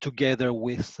general, together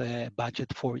with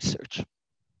budget for research.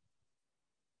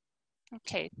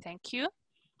 Okay, thank you.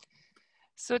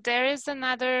 So there is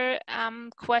another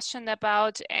question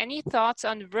about any thoughts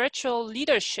on virtual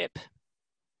leadership.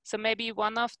 So maybe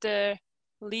one of the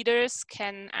leaders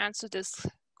can answer this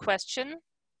question.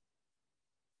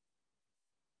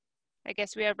 I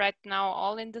guess we are right now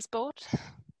all in this boat.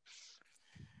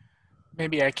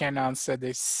 Maybe I can answer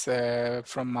this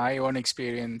from my own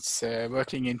experience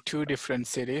working in 2 different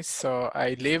cities. So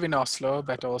I live in Oslo,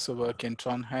 but also work in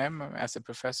Trondheim as a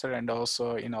professor, and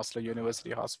also in Oslo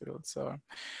University Hospital. So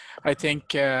I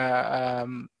think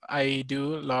I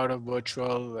do a lot of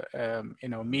virtual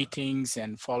meetings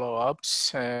and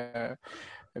follow-ups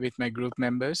with my group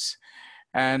members.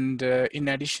 And in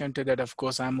addition to that, of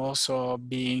course, I'm also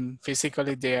being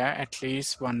physically there at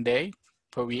least 1 day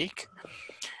per week.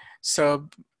 So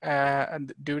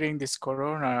during this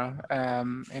corona,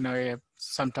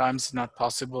 sometimes not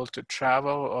possible to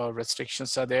travel or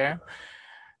restrictions are there.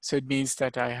 So it means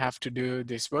that I have to do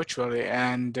this virtually.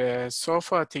 And so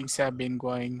far things have been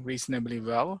going reasonably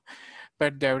well,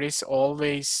 but there is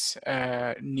always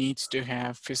needs to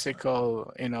have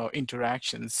physical,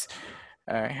 interactions.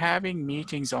 Having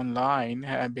meetings online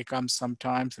becomes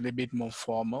sometimes a little bit more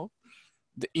formal.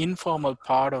 The informal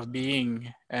part of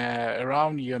being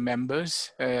around your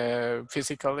members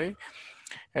physically,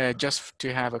 just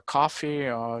to have a coffee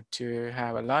or to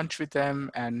have a lunch with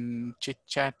them and chit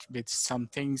chat with some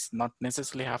things, not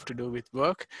necessarily have to do with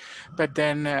work, but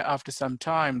then after some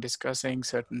time discussing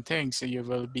certain things, you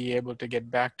will be able to get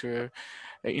back to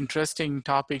interesting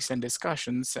topics and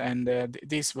discussions, and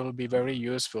this will be very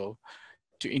useful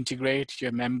to integrate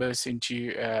your members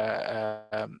into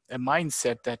a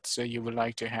mindset that you would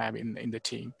like to have in the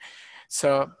team.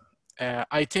 So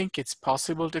I think it's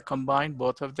possible to combine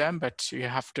both of them, but you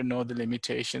have to know the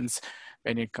limitations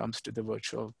when it comes to the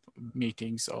virtual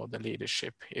meetings or the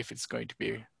leadership, if it's going to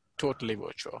be totally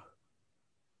virtual.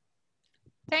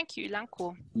 Thank you,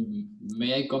 Ilanko.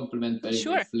 May I compliment very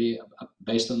briefly?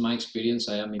 Based on my experience,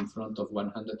 I am in front of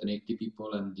 180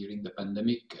 people, and during the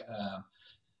pandemic,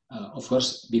 of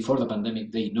course, before the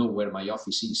pandemic, they know where my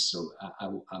office is, so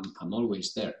I'm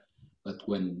always there. But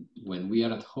when we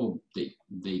are at home,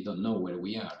 they don't know where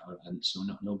we are, and so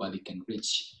nobody can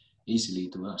reach easily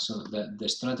to us. So the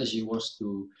strategy was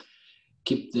to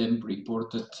keep them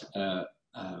reported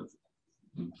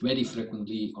very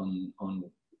frequently on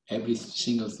every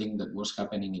single thing that was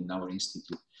happening in our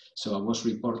institute. So I was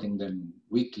reporting them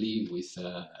weekly with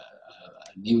a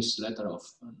newsletter of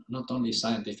not only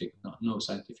scientific, no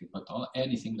scientific, but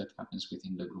anything that happens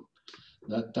within the group.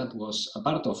 That was a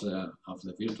part of the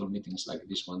virtual meetings like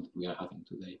this one that we are having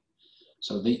today.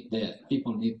 So the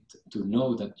people need to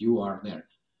know that you are there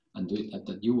and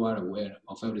that you are aware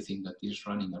of everything that is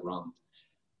running around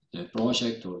the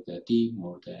project or the team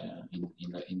or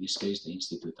in this case the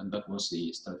institute, and that was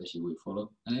the strategy we followed,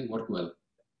 and it worked well.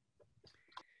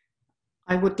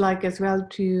 I would like as well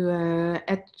to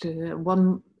add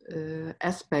one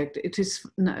aspect. It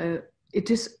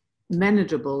is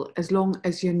manageable as long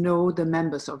as you know the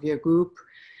members of your group,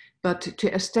 but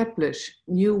to establish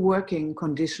new working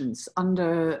conditions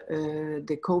under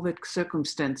the COVID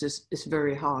circumstances is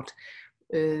very hard.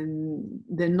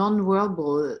 The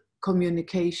non-verbal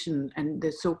communication and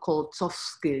the so-called soft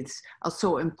skills are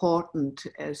so important,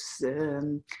 as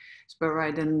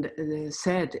𝗬𝗏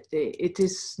said. It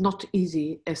is not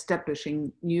easy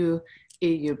establishing new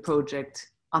EU projects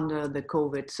under the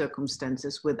COVID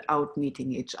circumstances without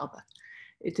meeting each other.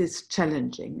 It is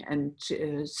challenging, and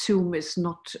Zoom is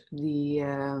not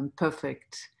the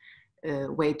perfect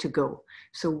way to go.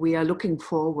 So we are looking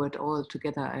forward all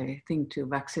together, I think, to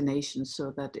vaccination,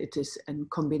 so that it is a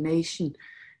combination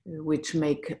which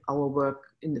make our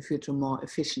work in the future more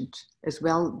efficient. As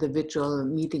well, the virtual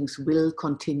meetings will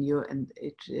continue, and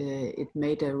it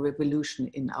made a revolution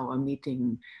in our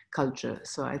meeting culture.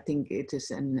 So I think it is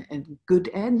a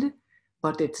good end,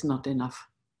 but it's not enough.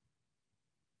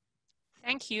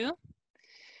 Thank you.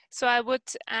 So I would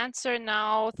answer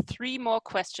now 3 more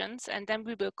questions, and then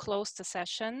we will close the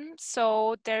session.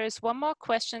 So there is one more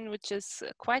question which is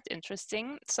quite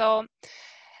interesting. So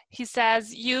he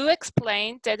says, you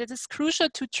explained that it is crucial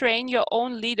to train your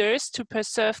own leaders to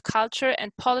preserve culture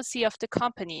and policy of the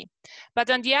company.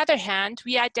 But on the other hand,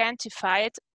 we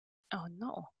identified, oh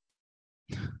no.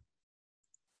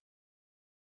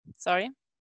 Sorry,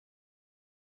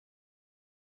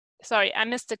 I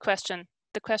missed the question.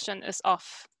 The question is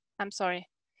off. I'm sorry.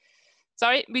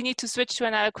 Sorry, we need to switch to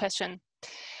another question.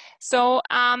 So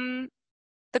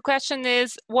the question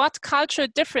is, what cultural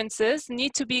differences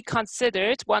need to be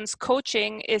considered once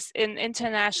coaching is in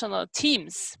international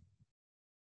teams?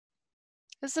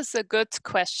 This is a good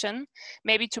question.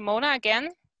 Maybe to Mona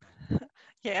again.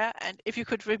 Yeah, and if you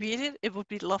could repeat it, it would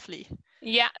be lovely.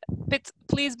 Yeah, but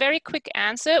please, very quick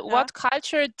answer. Yeah. What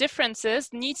cultural differences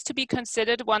needs to be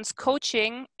considered once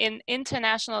coaching in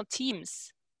international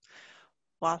teams?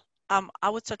 Well, I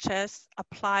would suggest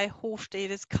apply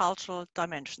Hofstede's cultural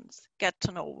dimensions. Get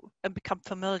to know and become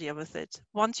familiar with it.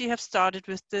 Once you have started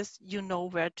with this, you know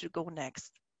where to go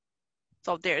next.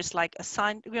 So there's like a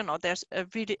sign, there's a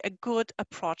really a good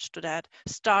approach to that.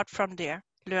 Start from there,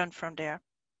 learn from there.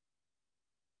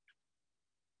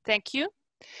 Thank you.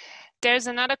 There's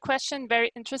another question,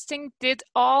 very interesting. Did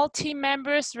all team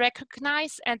members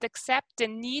recognize and accept the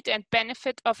need and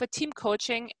benefit of a team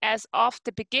coaching as of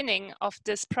the beginning of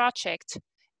this project?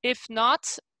 If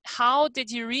not, how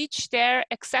did you reach their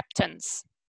acceptance?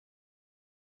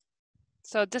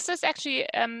 So this is actually,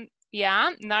 yeah,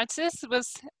 Narcis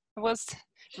was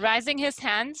raising his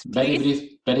hand.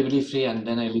 Please. Very briefly, and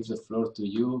then I leave the floor to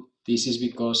you. This is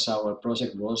because our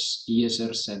project was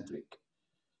ESR centric.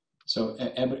 So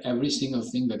every single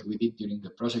thing that we did during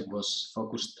the project was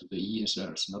focused to the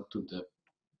ESRs, not to the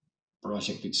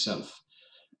project itself.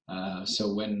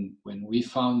 So when we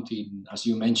found, as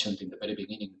you mentioned in the very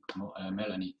beginning,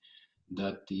 Melanie,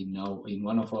 that in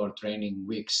one of our training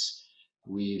weeks,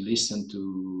 we listened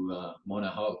to Mona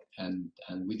Hogg, and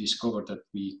we discovered that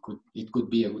it could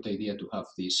be a good idea to have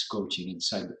this coaching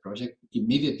inside the project.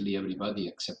 Immediately, everybody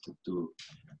accepted to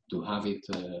have it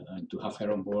and to have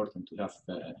her on board and to have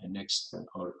a next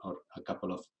or a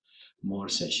couple of more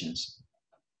sessions.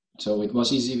 So it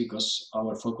was easy because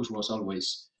our focus was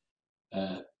always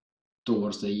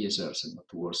towards the ESRs and not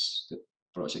towards the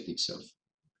project itself.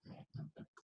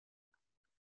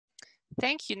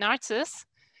 Thank you, Narcis.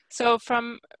 So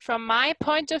from my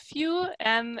point of view,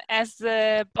 as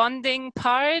the bonding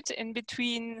part in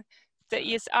between the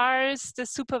ESRs, the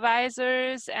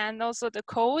supervisors, and also the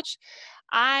coach,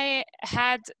 I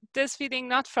had this feeling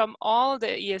not from all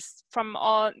the from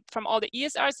all the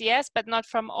ESRs, yes, but not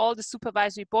from all the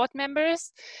supervisory board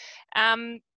members.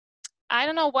 I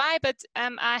don't know why, but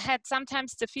I had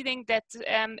sometimes the feeling that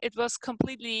it was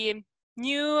completely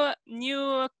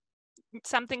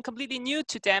something completely new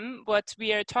to them, what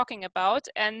we are talking about,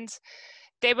 and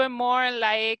they were more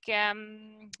like,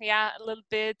 yeah, a little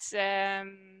bit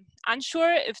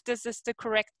unsure if this is the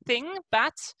correct thing.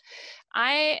 But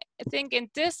I think in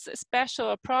this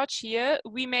special approach here,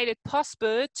 we made it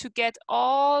possible to get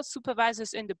all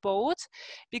supervisors in the boat,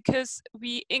 because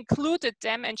we included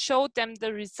them and showed them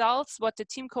the results, what the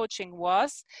team coaching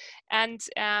was, and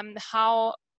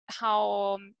how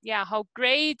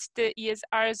great the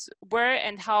ESRs were,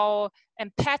 and how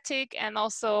empathic, and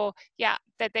also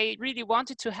that they really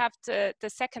wanted to have the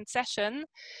second session.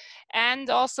 And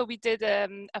also we did a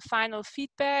final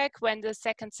feedback when the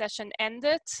second session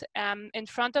ended in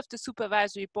front of the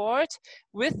supervisory board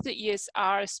with the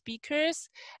ESR speakers,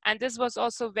 and this was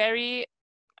also very,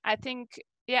 I think,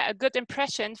 a good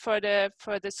impression for the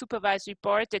supervisory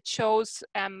board that shows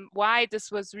why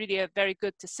this was really a very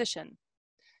good decision.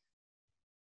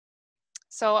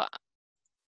 So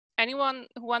anyone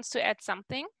who wants to add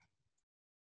something?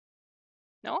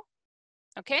 No?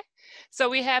 Okay. So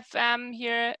we have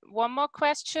here one more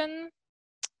question.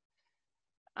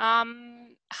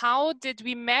 How did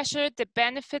we measure the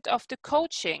benefit of the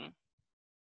coaching?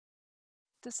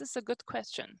 This is a good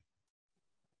question.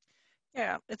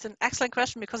 Yeah, it's an excellent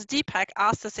question, because Deepak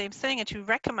asked the same thing and you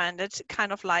recommended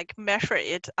kind of like measure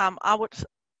it.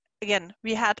 Again,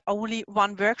 we had only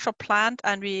one workshop planned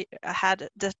and we had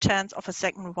the chance of a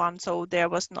second one, so there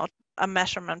was not a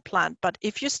measurement plan. But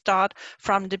if you start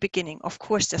from the beginning, of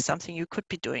course, there's something you could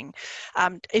be doing.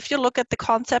 If you look at the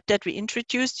concept that we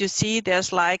introduced, you see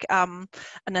there's like an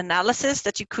analysis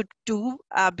that you could do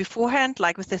beforehand,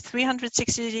 like with the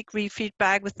 360-degree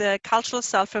feedback, with the cultural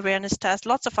self-awareness test,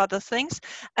 lots of other things.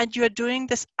 And you're doing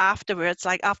this afterwards,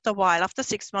 like after a while, after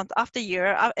 6 months, after a year,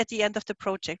 at the end of the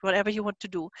project, whatever you want to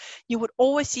do. You would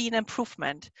always see an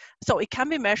improvement. So it can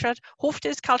be measured.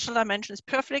 Hofstede's cultural dimension is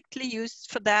perfectly used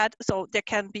for that. So there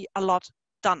can be a lot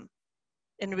done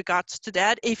in regards to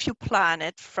that if you plan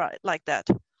it like that.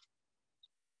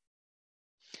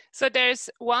 So there's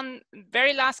one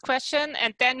very last question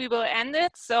and then we will end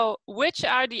it. So which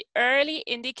are the early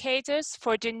indicators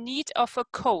for the need of a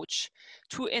coach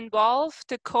to involve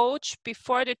the coach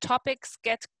before the topics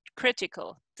get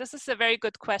critical? This is a very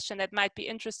good question that might be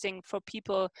interesting for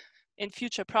people in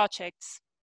future projects.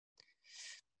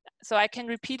 So I can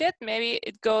repeat it. Maybe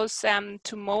it goes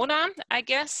to Mona, I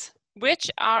guess. Which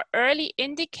are early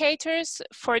indicators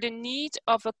for the need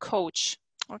of a coach?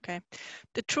 Okay.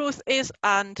 The truth is,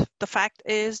 and the fact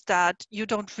is, that you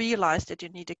don't realize that you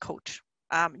need a coach.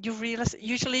 You realize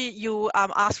usually you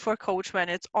ask for a coach when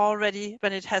it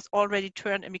has already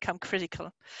turned and become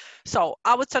critical. So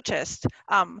I would suggest,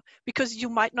 because you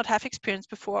might not have experience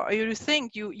before, or you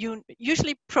think you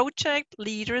usually project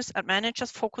leaders and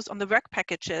managers focus on the work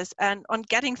packages and on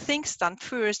getting things done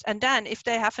first, and then if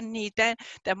they have a need, then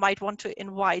they might want to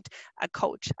invite a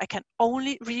coach. I can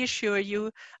only reassure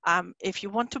you, if you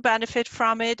want to benefit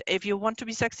from it, if you want to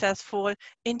be successful,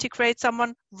 integrate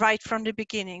someone right from the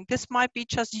beginning. This might be be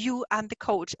just you and the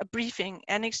coach, a briefing,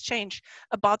 an exchange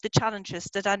about the challenges,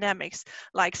 the dynamics,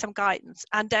 like some guidance,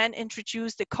 and then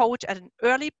introduce the coach at an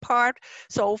early part,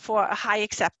 so for a high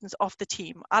acceptance of the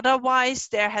team. Otherwise,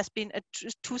 there has been a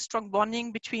too strong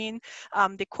bonding between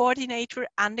the coordinator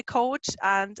and the coach,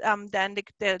 and then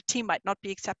the team might not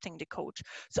be accepting the coach.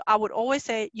 So I would always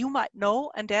say you might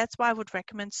know, and that's why I would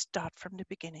recommend start from the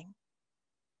beginning.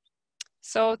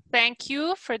 So thank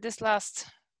you for this last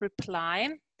reply.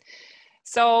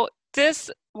 So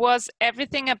this was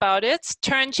everything about it.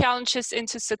 Turn challenges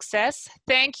into success.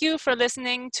 Thank you for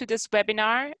listening to this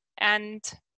webinar, and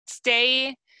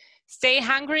stay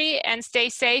hungry and stay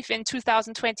safe in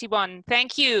 2021.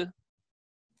 Thank you.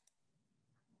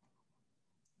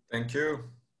 Thank you.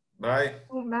 Bye.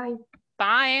 Bye.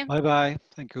 Bye. Bye-bye.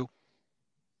 Thank you.